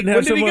 But you didn't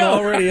have someone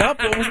already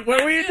up? What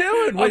were you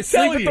doing? I'm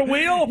sleep at the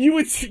wheel?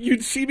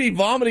 You'd see me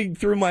vomiting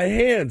through my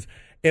hands.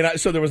 And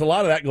so there was a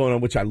lot of that going on,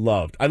 which I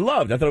loved. I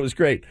thought it was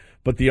great.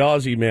 But the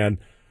Aussie, man.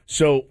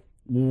 So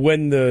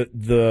when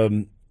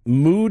the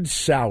mood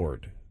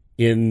soured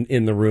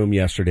in the room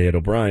yesterday at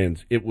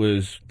O'Brien's, it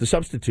was the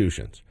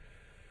substitutions.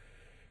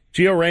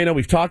 Gio Reyna,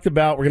 we've talked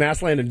about. We're going to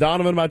ask Landon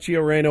Donovan about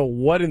Gio Reyna.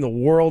 What in the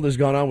world has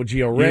gone on with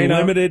Gio Reyna? You're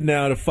limited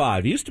now to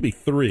 5. It used to be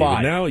 3.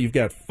 But now you've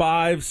got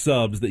 5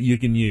 subs that you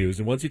can use.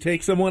 And once you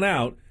take someone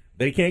out,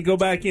 they can't go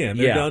back in.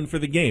 They're done for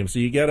the game. So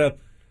you gotta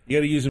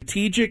use them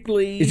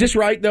strategically. Is this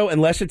right, though?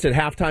 Unless it's at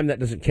halftime, that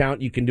doesn't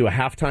count. You can do a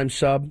halftime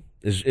sub,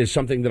 is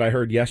something that I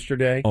heard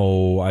yesterday.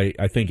 Oh,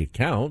 I think it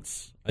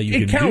counts.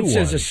 It counts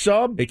as a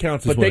sub. It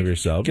counts as one of your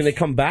subs. Can they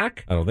come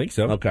back? I don't think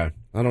so. Okay.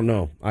 I don't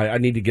know. I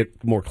need to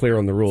get more clear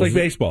on the rules. It's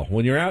like baseball.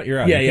 When you're out, you're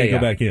out. You can't go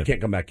back in. You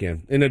can't come back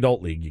in. In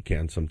adult league, you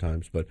can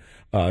sometimes, but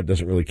it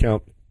doesn't really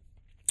count.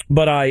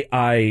 But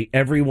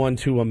everyone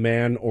to a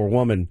man or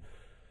woman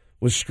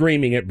was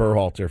screaming at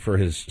Berhalter for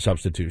his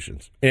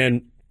substitutions.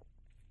 And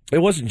it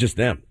wasn't just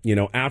them.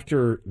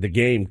 After the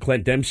game,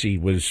 Clint Dempsey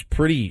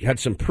had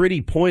some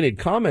pretty pointed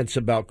comments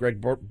about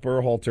Greg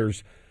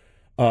Berhalter's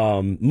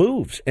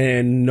moves,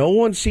 and no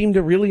one seemed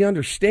to really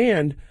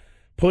understand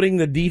putting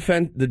the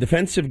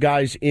defensive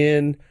guys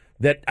in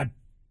that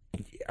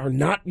are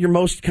not your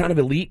most kind of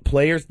elite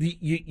players.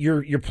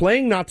 You're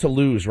playing not to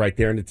lose right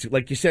there, and it's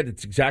like you said,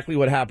 it's exactly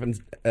what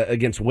happens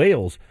against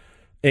Wales,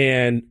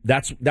 and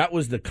that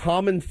was the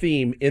common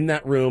theme in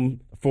that room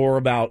for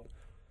about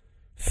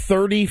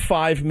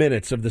 35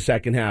 minutes of the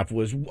second half.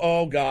 Was,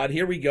 oh God,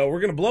 here we go, we're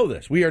going to blow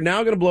this. We are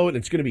now going to blow it, and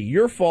it's going to be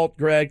your fault,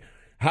 Greg.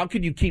 How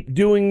could you keep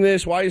doing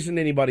this? Why isn't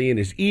anybody in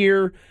his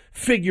ear?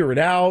 Figure it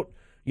out.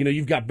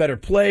 You've got better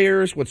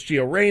players. What's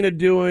Gio Reyna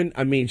doing?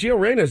 I mean, Gio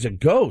Reyna is a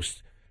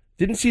ghost.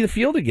 Didn't see the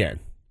field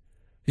again.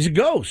 He's a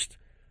ghost.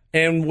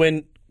 And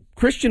when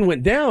Christian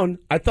went down,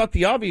 I thought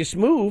the obvious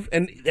move,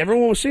 and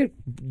everyone was saying,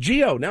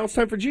 Gio, now it's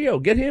time for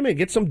Gio. Get him in.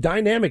 Get some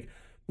dynamic,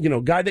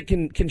 guy that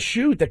can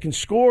shoot, that can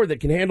score,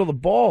 that can handle the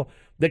ball,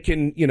 that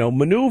can,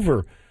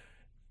 maneuver.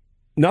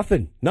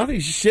 Nothing.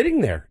 He's just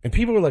sitting there. And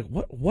people were like,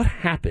 what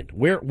happened?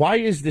 Why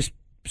is this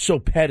so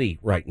petty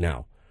right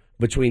now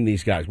between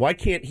these guys? Why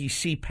can't he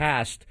see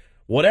past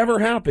whatever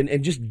happened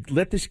and just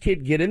let this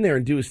kid get in there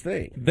and do his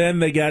thing? Then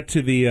they got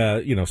to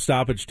the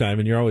stoppage time,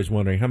 and you're always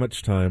wondering, how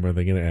much time are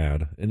they going to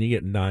add? And you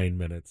get 9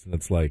 minutes, and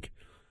it's like,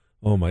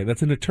 oh my,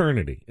 that's an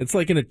eternity. It's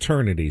like an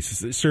eternity,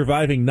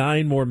 surviving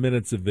 9 more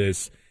minutes of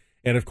this.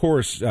 And of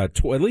course,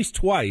 at least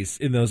twice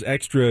in those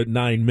extra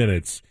 9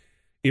 minutes,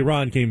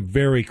 Iran came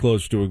very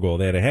close to a goal.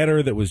 They had a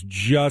header that was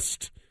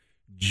just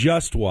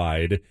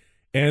wide.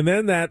 And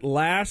then that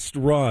last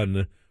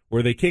run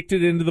where they kicked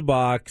it into the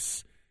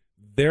box,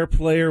 their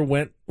player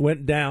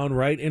went down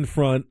right in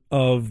front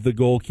of the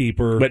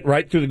goalkeeper. Went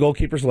right through the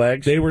goalkeeper's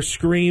legs. They were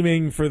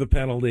screaming for the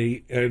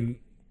penalty. And,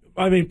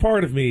 I mean,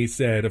 part of me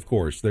said, of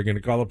course, they're going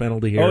to call a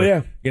penalty here. Oh,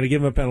 yeah. Going to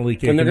give him a penalty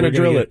kick. And they're going to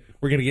drill it.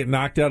 We're going to get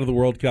knocked out of the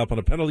World Cup on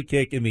a penalty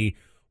kick in the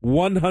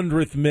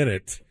 100th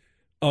minute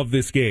of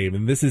this game,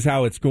 and this is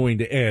how it's going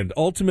to end.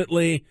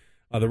 Ultimately,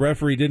 the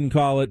referee didn't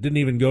call it, didn't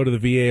even go to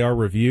the VAR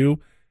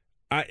review.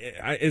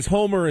 As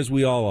homer as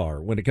we all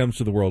are when it comes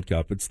to the World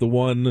Cup, it's the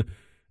one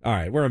all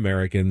right, we're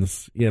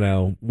Americans.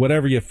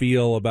 Whatever you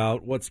feel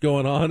about what's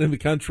going on in the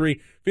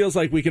country, feels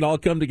like we can all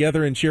come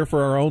together and cheer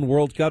for our own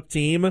World Cup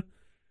team.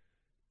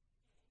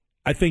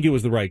 I think it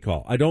was the right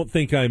call. I don't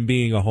think I'm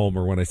being a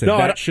homer when I said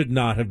that should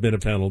not have been a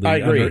penalty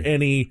under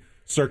any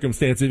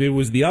circumstance. If it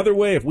was the other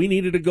way, if we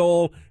needed a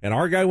goal and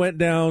our guy went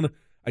down,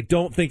 I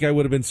don't think I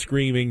would have been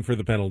screaming for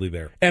the penalty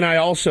there. And I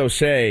also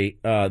say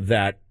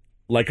that,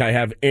 like, I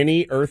have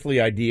any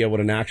earthly idea what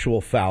an actual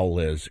foul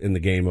is in the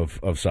game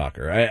of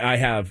soccer. I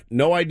have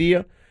no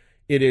idea.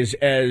 It is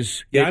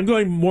I'm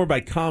going more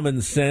by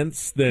common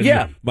sense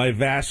than by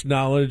vast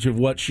knowledge of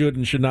what should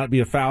and should not be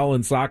a foul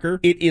in soccer.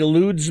 It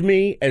eludes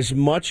me as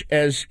much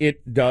as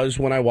it does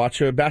when I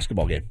watch a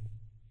basketball game.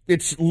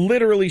 It's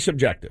literally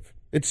subjective.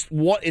 It's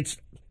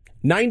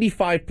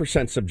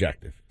 95%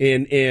 subjective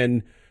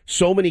in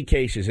so many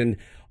cases. And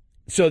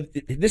so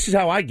this is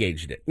how I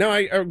gauged it. Now,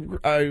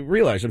 I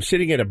realize I'm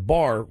sitting at a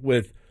bar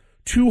with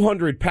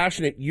 200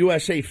 passionate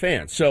USA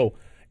fans. So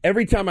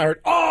every time I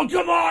heard, oh,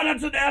 come on,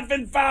 that's an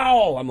effing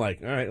foul, I'm like,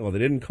 all right, well, they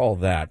didn't call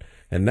that.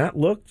 And that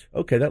looked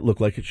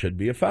like it should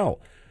be a foul.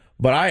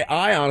 But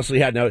I honestly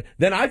had no.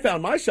 Then I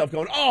found myself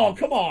going, oh,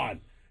 come on.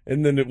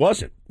 And then it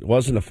wasn't. It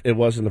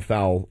wasn't a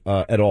foul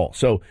at all.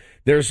 So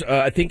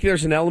I think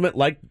there's an element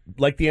like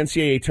the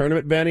NCAA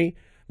tournament, Benny.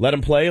 Let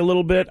them play a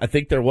little bit. I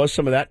think there was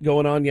some of that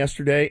going on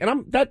yesterday, and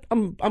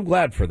I'm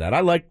glad for that.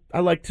 I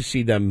like to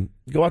see them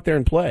go out there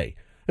and play,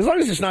 as long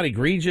as it's not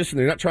egregious and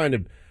they're not trying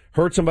to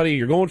hurt somebody.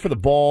 You're going for the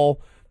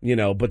ball,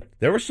 But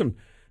there were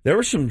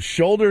some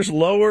shoulders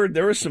lowered.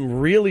 There was some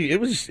really. It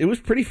was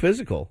pretty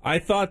physical. I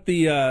thought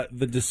the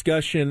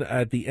discussion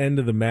at the end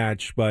of the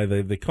match by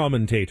the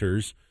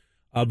commentators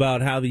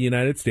about how the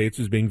United States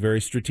was being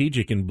very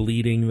strategic in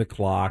bleeding the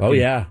clock. Oh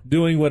yeah,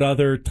 doing what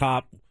other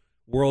top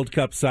World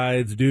Cup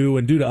sides do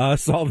and do to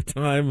us all the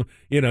time,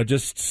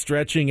 just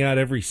stretching out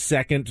every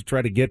second to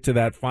try to get to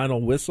that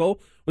final whistle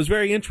was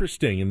very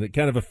interesting and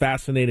kind of a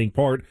fascinating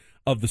part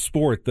of the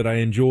sport that I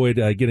enjoyed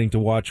getting to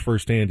watch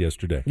firsthand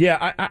yesterday.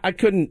 Yeah, I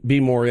couldn't be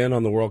more in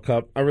on the World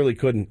Cup. I really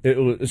couldn't. It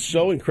was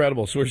so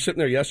incredible. So we were sitting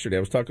there yesterday. I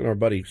was talking to our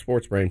buddy,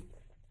 Sports Brain.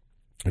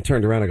 I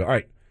turned around. I go, all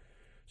right,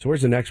 so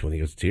where's the next one? He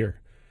goes, it's here.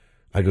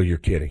 I go, you're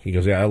kidding. He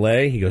goes, yeah,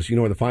 L.A.? He goes, you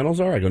know where the finals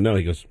are? I go, no.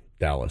 He goes,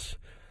 Dallas.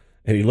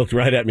 And he looked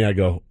right at me. I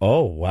go,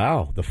 oh,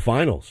 wow, the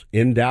finals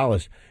in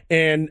Dallas.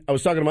 And I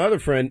was talking to my other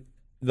friend.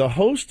 The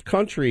host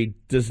country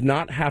does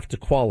not have to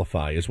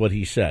qualify, is what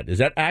he said. Is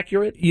that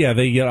accurate? Yeah,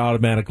 they get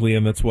automatically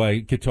in. That's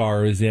why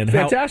Qatar is in.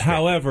 Fantastic.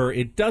 However,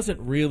 it doesn't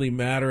really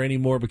matter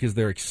anymore because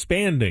they're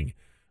expanding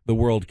the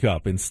World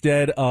Cup.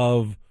 Instead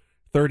of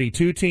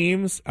 32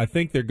 teams, I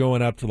think they're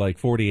going up to like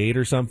 48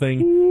 or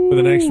something for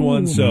the next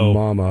one. So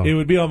it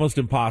would be almost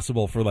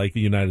impossible for like the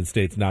United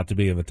States not to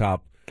be in the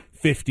top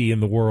 50 in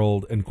the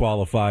world and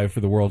qualify for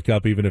the World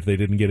Cup, even if they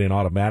didn't get in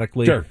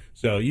automatically. Sure.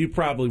 So you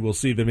probably will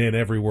see them in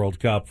every World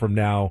Cup from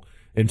now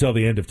until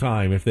the end of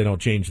time if they don't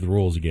change the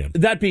rules again.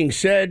 That being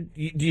said,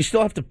 do you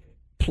still have to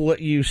play?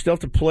 You still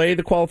have to play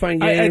the qualifying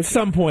games? At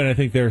some point, I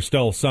think there are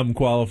still some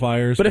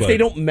qualifiers. But if they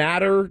don't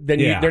matter, then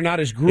they're not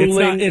as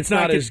grueling. It's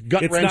not as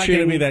gut wrenching. It's not going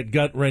to be that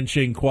gut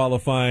wrenching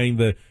qualifying.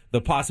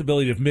 The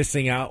possibility of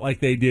missing out like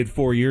they did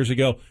 4 years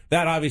ago,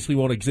 that obviously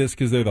won't exist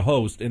because they're the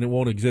host, and it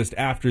won't exist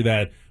after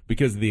that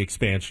because of the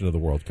expansion of the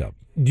World Cup.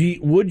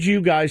 Would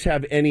you guys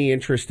have any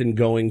interest in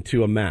going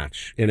to a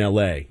match in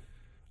L.A.?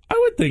 I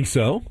would think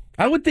so.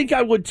 I would think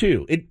I would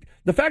too.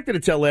 The fact that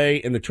it's L.A.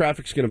 and the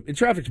traffic's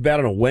bad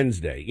on a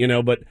Wednesday,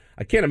 but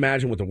I can't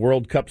imagine what the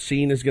World Cup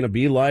scene is going to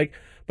be like.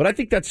 But I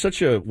think that's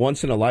such a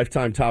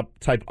once-in-a-lifetime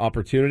type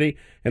opportunity,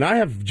 and I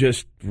have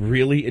just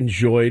really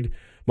enjoyed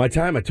my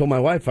time. I told my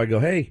wife, I go,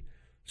 hey,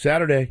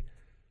 Saturday,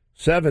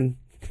 7,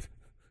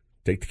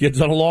 take the kids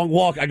on a long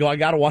walk. I go, I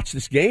got to watch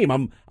this game.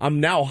 I'm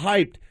now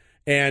hyped.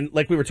 And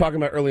like we were talking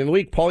about earlier in the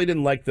week, Paulie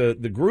didn't like the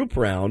group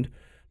round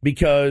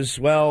because,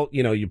 well,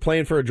 you're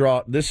playing for a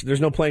draw. There's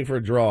no playing for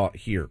a draw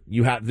here.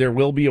 There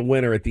will be a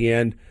winner at the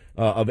end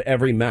of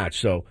every match.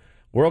 So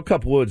World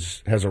Cup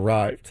Woods has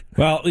arrived.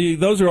 Well,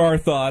 those are our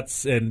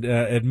thoughts, and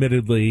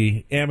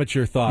admittedly,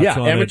 amateur thoughts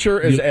on it. Yeah, amateur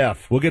is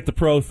F. We'll get the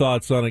pro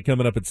thoughts on it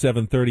coming up at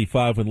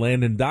 7:35 when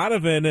Landon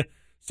Donovan,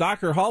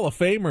 Soccer Hall of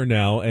Famer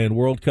now and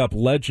World Cup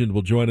legend,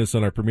 will join us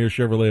on our Premier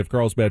Chevrolet of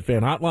Carlsbad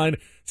fan hotline.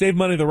 Save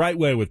money the right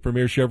way with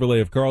Premier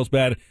Chevrolet of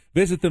Carlsbad.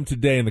 Visit them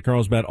today in the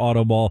Carlsbad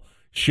Auto Mall.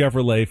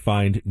 Chevrolet,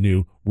 find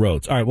new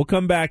roads. All right, we'll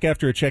come back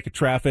after a check of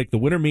traffic. The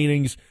winter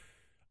meetings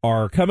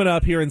are coming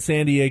up here in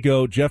San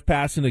Diego. Jeff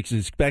Passanich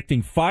is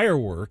expecting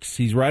fireworks.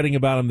 He's writing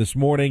about them this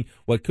morning,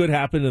 what could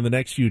happen in the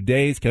next few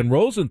days. Ken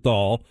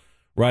Rosenthal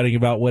writing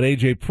about what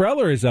A.J.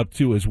 Preller is up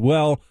to as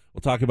well. We'll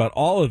talk about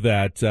all of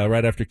that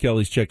right after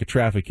Kelly's check of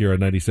traffic here on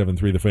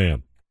 97.3 The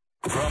Fan.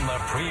 From the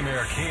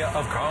Premier Kia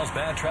of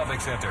Carlsbad Traffic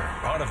Center,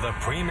 part of the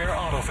Premier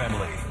Auto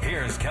family.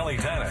 Here's Kelly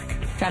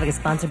Tannick. Traffic is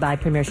sponsored by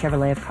Premier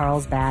Chevrolet of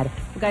Carlsbad.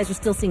 Well, guys, we're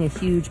still seeing a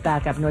huge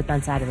backup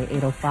northbound side of the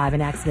 805.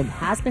 An accident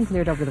has been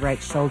cleared over the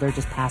right shoulder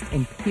just past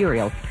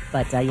Imperial.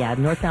 But,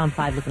 northbound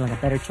 5 looking like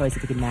a better choice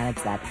if you can manage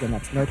that. Again,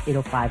 that's North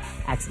 805,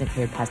 accident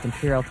cleared past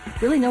Imperial.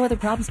 Really no other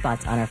problem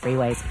spots on our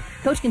freeways.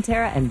 Coach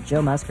Quintera and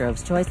Joe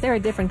Musgrove's choice. They're a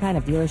different kind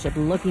of dealership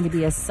looking to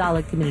be a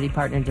solid community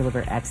partner and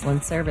deliver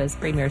excellent service.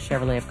 Premier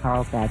Chevrolet of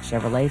Carlsbad.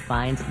 Chevrolet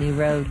finds new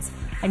roads.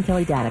 I'm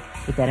Kelly Danek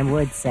with Ben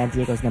Woods, San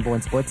Diego's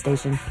 #1 sports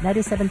station,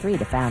 97.3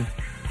 The Fan.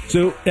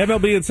 So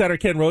MLB insider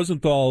Ken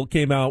Rosenthal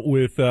came out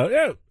with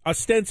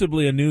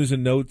ostensibly a news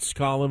and notes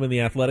column in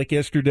The Athletic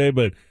yesterday,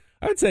 but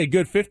I'd say a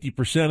good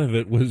 50% of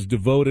it was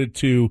devoted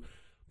to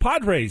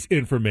Padres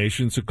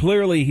information. So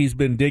clearly he's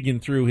been digging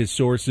through his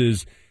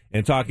sources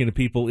and talking to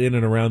people in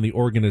and around the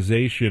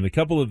organization. A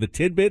couple of the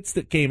tidbits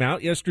that came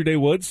out yesterday,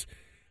 Woods,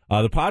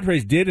 the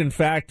Padres did, in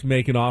fact,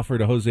 make an offer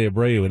to Jose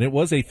Abreu, and it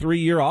was a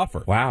 3-year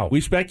offer. Wow. We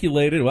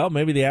speculated, well,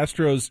 maybe the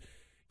Astros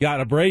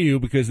got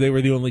Abreu because they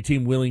were the only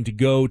team willing to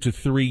go to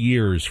 3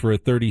 years for a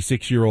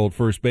 36-year-old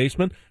first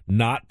baseman.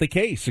 Not the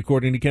case,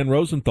 according to Ken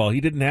Rosenthal. He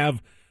didn't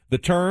have the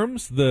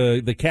terms,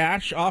 the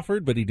cash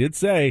offered, but he did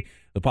say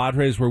the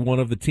Padres were one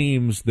of the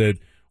teams that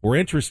were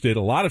interested.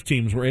 A lot of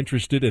teams were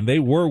interested, and they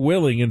were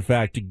willing, in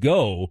fact, to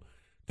go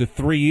to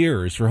 3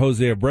 years for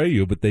Jose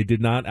Abreu, but they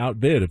did not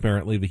outbid,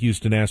 apparently, the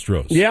Houston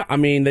Astros. Yeah, I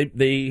mean,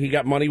 he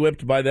got money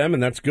whipped by them,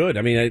 and that's good.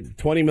 I mean,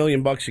 $20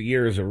 million a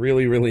year is a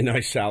really, really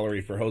nice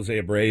salary for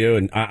Jose Abreu,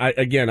 and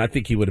I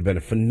think he would have been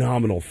a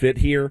phenomenal fit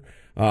here.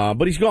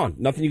 But he's gone.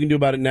 Nothing you can do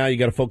about it now. You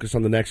got to focus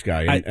on the next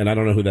guy, and I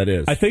don't know who that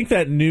is. I think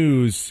that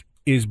news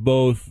is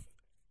both.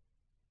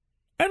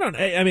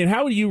 I mean,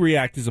 how would you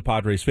react as a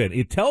Padres fan?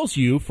 It tells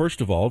you, first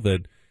of all,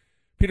 that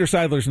Peter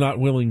Seidler's not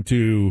willing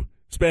to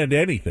spend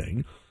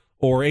anything,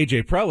 or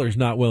A.J. Preller's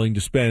not willing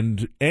to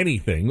spend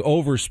anything,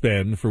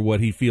 overspend for what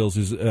he feels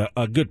is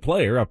a good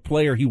player, a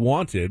player he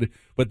wanted,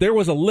 but there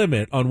was a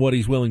limit on what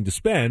he's willing to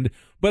spend.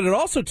 But it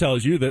also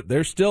tells you that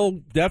they're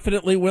still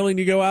definitely willing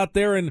to go out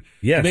there and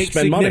make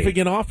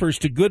significant offers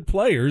to good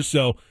players.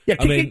 So, yeah,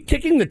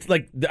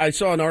 I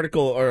saw an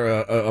article or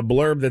a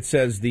blurb that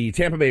says the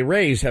Tampa Bay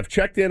Rays have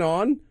checked in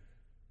on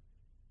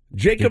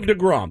Jacob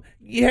deGrom.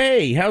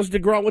 Hey, how's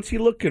deGrom? What's he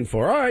looking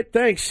for? All right,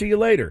 thanks. See you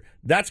later.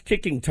 That's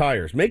kicking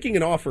tires. Making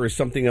an offer is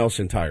something else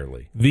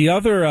entirely. The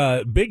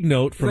other big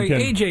note from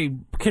AJ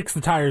kicks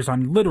the tires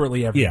on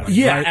literally everybody.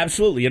 Yeah, right?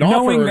 Absolutely.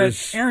 Knowing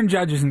that Aaron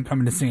Judge isn't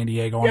coming to San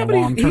Diego on a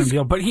long-term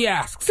deal, but he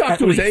asks. Talk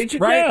to his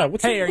agent. Right?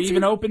 Yeah. Are you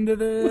even open to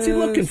this? What's he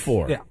looking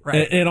for? Yeah,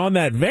 right. And on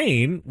that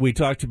vein, we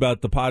talked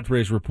about the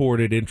Padres'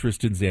 reported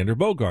interest in Xander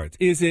Bogaerts.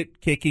 Is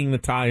it kicking the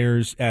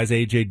tires, as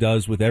AJ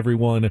does with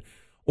everyone,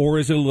 or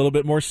is it a little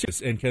bit more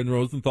serious? And Ken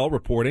Rosenthal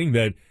reporting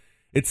that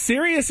it's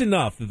serious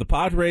enough that the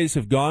Padres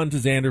have gone to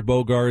Xander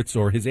Bogaerts,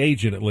 or his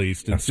agent at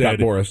least, and said,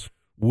 Boris,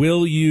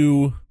 will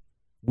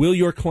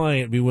your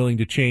client be willing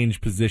to change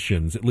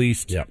positions, at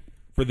least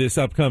for this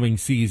upcoming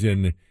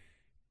season,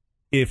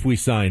 if we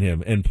sign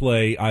him and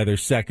play either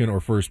second or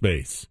first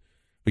base?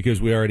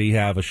 Because we already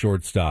have a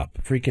shortstop.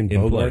 Freaking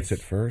Bogaerts at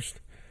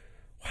first?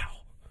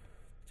 Wow.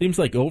 Seems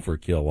like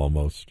overkill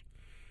almost.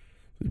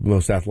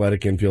 Most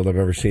athletic infield I've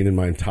ever seen in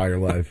my entire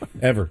life.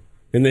 Ever.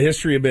 In the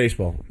history of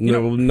baseball.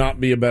 There will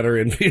not be a better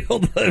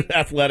infield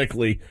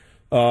athletically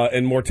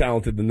and more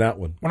talented than that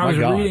one. When I was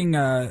reading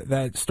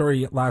that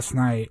story last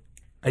night,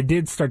 I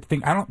did start to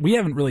think, we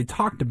haven't really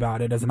talked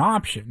about it as an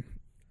option.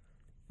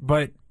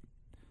 But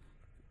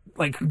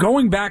like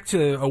going back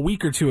to a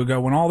week or two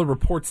ago when all the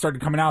reports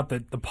started coming out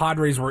that the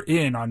Padres were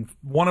in on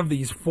one of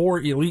these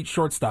 4 elite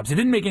shortstops, it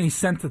didn't make any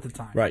sense at the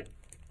time. Right.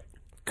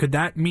 Could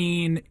that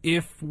mean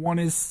if one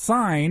is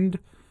signed,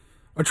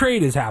 a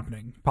trade is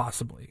happening,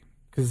 possibly?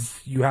 Because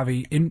you have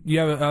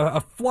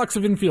a flux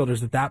of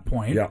infielders at that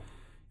point. Yeah.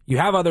 You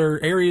have other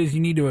areas you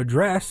need to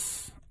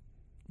address.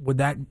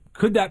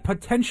 Could that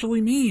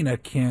potentially mean a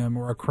Kim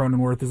or a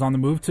Cronenworth is on the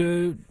move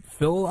to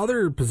fill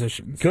other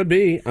positions? Could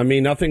be. I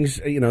mean, nothing's,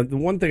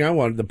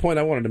 the point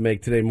I wanted to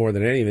make today more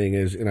than anything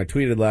is, and I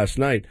tweeted last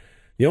night,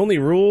 the only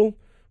rule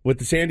with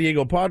the San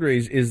Diego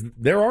Padres is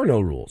there are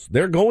no rules.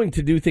 They're going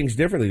to do things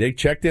differently. They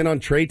checked in on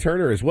Trey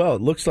Turner as well.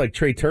 It looks like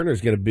Trey Turner is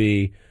going to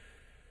be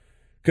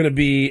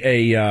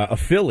a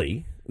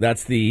Philly.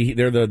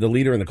 They're the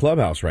leader in the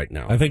clubhouse right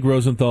now. I think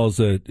Rosenthal's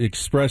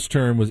express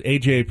term was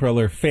A.J.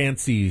 Preller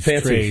fancies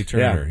Trey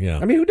Turner. Yeah.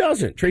 I mean, who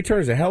doesn't? Trey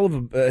Turner's a hell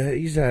of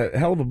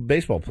a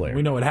baseball player.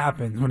 We know what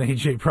happens when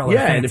A.J. Preller.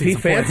 Yeah, and if he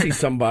fancies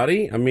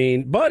somebody, I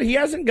mean, but he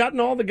hasn't gotten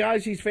all the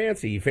guys he's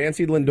fancied. He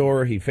fancied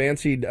Lindor. He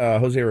fancied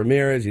Jose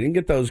Ramirez. He didn't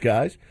get those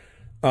guys.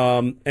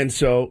 And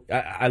so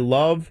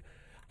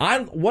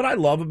what I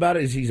love about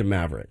it is he's a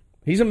maverick.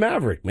 He's a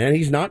maverick, man.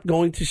 He's not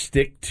going to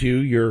stick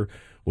to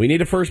we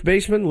need a first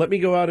baseman, let me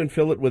go out and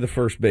fill it with a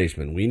first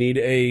baseman. We need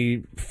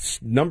a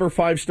number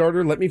 5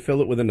 starter, let me fill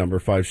it with a number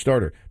 5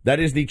 starter. That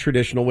is the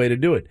traditional way to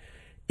do it.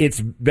 It's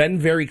been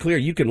very clear.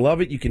 You can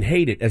love it, you can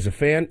hate it as a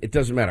fan. It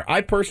doesn't matter.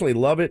 I personally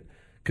love it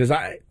Because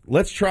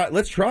let's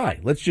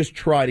just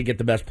try to get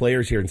the best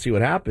players here and see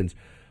what happens.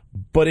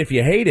 But if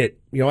you hate it,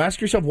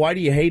 ask yourself, why do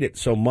you hate it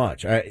so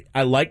much?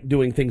 I like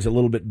doing things a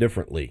little bit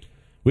differently.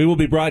 We will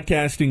be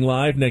broadcasting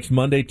live next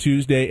Monday,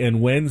 Tuesday,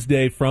 and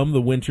Wednesday from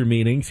the winter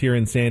meetings here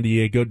in San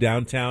Diego,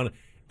 downtown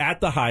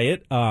at the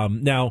Hyatt.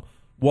 Now,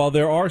 while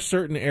there are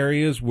certain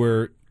areas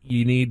where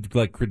you need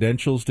like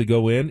credentials to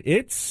go in,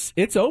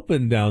 it's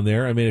open down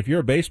there. I mean, if you're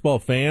a baseball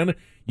fan,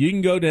 you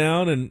can go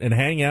down and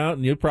hang out,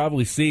 and you'll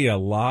probably see a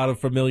lot of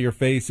familiar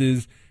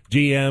faces,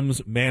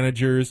 GMs,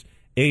 managers,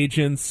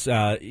 agents,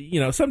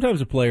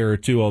 sometimes a player or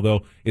two,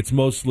 although it's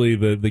mostly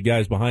the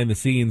guys behind the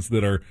scenes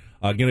that are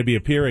going to be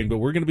appearing. But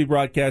we're going to be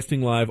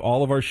broadcasting live.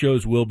 All of our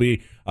shows will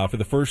be for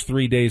the first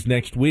 3 days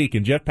next week.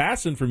 And Jeff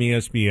Passan from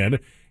ESPN,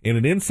 in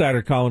an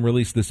insider column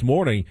released this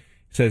morning,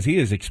 says he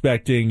is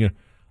expecting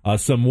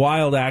some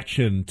wild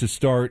action to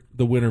start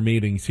the winter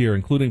meetings here,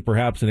 including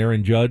perhaps an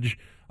Aaron Judge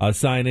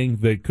signing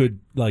that could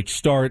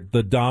start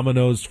the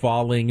dominoes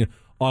falling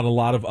on a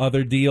lot of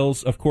other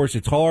deals. Of course,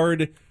 it's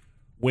hard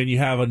when you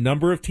have a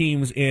number of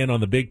teams in on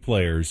the big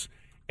players,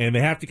 and they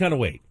have to kind of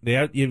wait.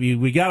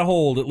 We got to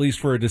hold at least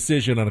for a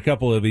decision on a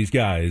couple of these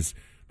guys,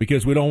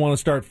 because we don't want to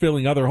start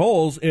filling other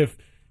holes. If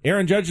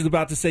Aaron Judge is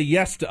about to say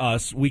yes to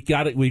us, we've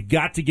got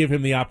to give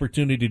him the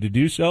opportunity to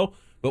do so.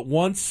 But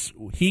once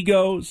he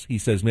goes, he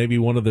says maybe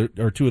one of the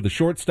or two of the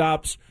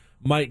shortstops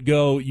might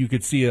go. You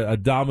could see a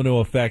domino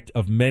effect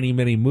of many,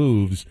 many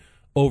moves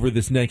over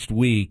this next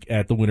week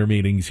at the winter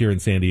meetings here in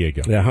San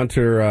Diego. Yeah,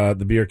 Hunter,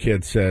 the beer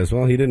kid, says,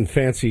 well, he didn't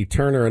fancy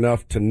Turner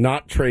enough to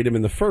not trade him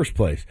in the first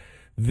place.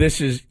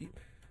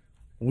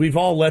 We've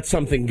all let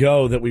something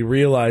go that we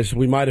realize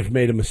we might have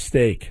made a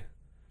mistake.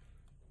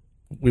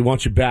 We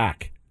want you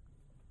back.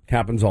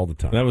 Happens all the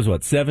time. That was,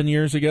 7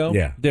 years ago?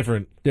 Yeah.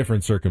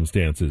 Different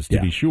circumstances, to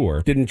be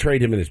sure. Didn't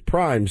trade him in his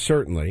prime,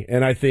 certainly.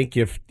 And I think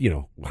if,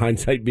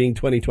 hindsight being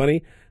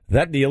 2020,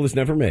 that deal is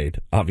never made,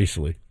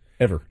 obviously,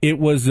 ever. It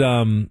was,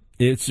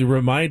 it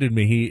reminded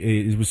me,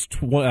 it was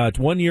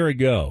 1 year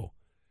ago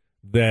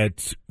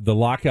that the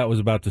lockout was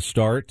about to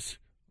start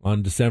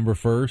on December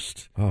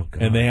 1st. Oh,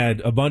 God. And they had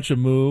a bunch of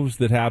moves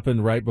that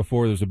happened right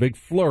before. There was a big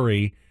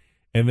flurry,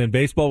 and then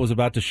baseball was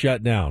about to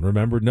shut down.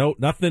 Remember,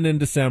 nothing in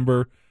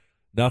December.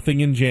 Nothing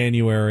in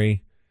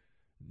January,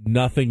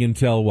 nothing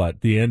until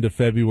the end of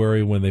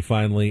February when they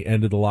finally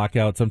ended the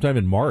lockout. Sometime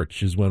in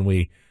March is when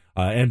we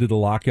ended the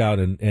lockout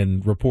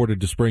and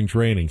reported to spring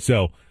training.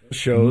 So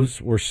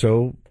shows were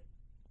so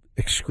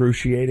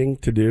excruciating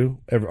to do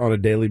on a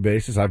daily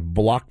basis. I've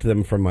blocked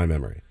them from my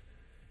memory.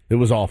 It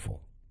was awful.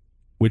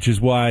 Which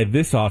is why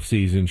this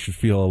offseason should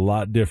feel a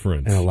lot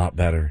different. And a lot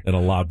better.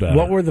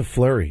 What were the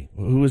flurry?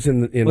 Who was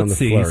on the flurry? Let's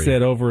see. He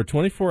said over a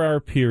 24-hour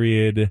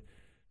period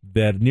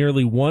that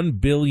nearly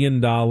 $1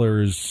 billion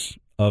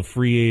of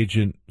free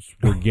agents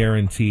were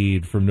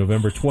guaranteed from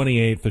November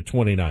 28th to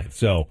 29th.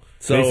 So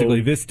basically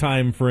this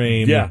time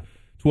frame,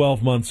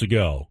 12 months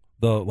ago,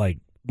 the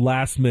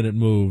last-minute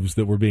moves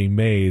that were being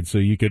made so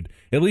you could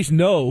at least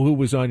know who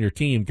was on your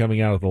team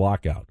coming out of the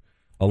lockout.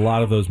 A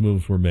lot of those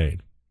moves were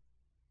made.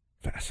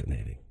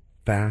 Fascinating.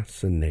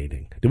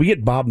 Did we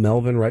get Bob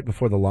Melvin right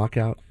before the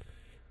lockout?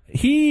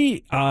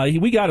 We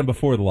got him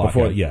before the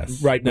lockout,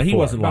 yes. Right now, before. He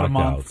wasn't locked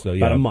out. So,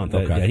 about a month,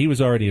 okay. Yeah, he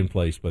was already in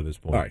place by this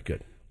point. All right,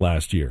 good.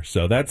 Last year.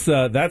 So that's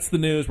the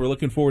news. We're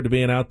looking forward to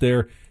being out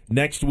there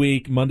next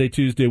week, Monday,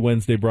 Tuesday,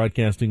 Wednesday,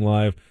 broadcasting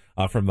live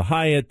from the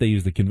Hyatt. They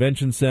use the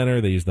convention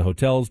center. They use the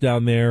hotels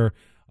down there.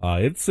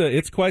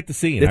 It's quite the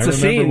scene. It's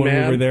I remember when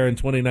man. we were there in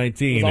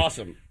 2019. It was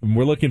awesome. And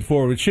we're looking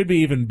forward. It should be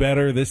even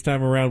better this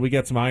time around. We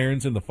got some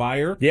irons in the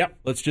fire. Yep.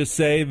 Let's just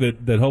say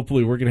that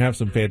hopefully we're going to have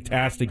some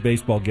fantastic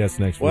baseball guests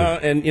next week. Well,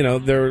 and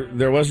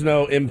there was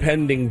no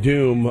impending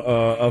doom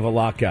of a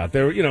lockout.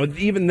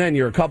 Even then,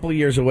 you're a couple of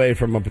years away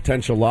from a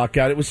potential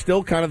lockout. It was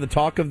still kind of the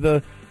talk of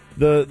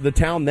the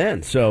town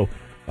then. So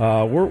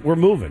we're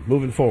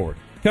moving forward.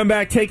 Come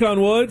back, take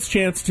on Woods,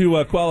 chance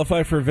to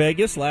qualify for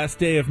Vegas, last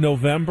day of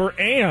November,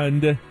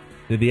 and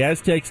did the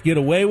Aztecs get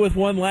away with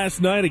one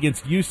last night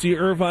against UC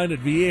Irvine at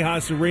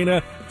Viejas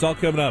Arena? It's all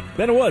coming up.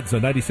 Ben Woods on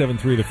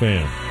 97.3 The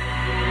Fan.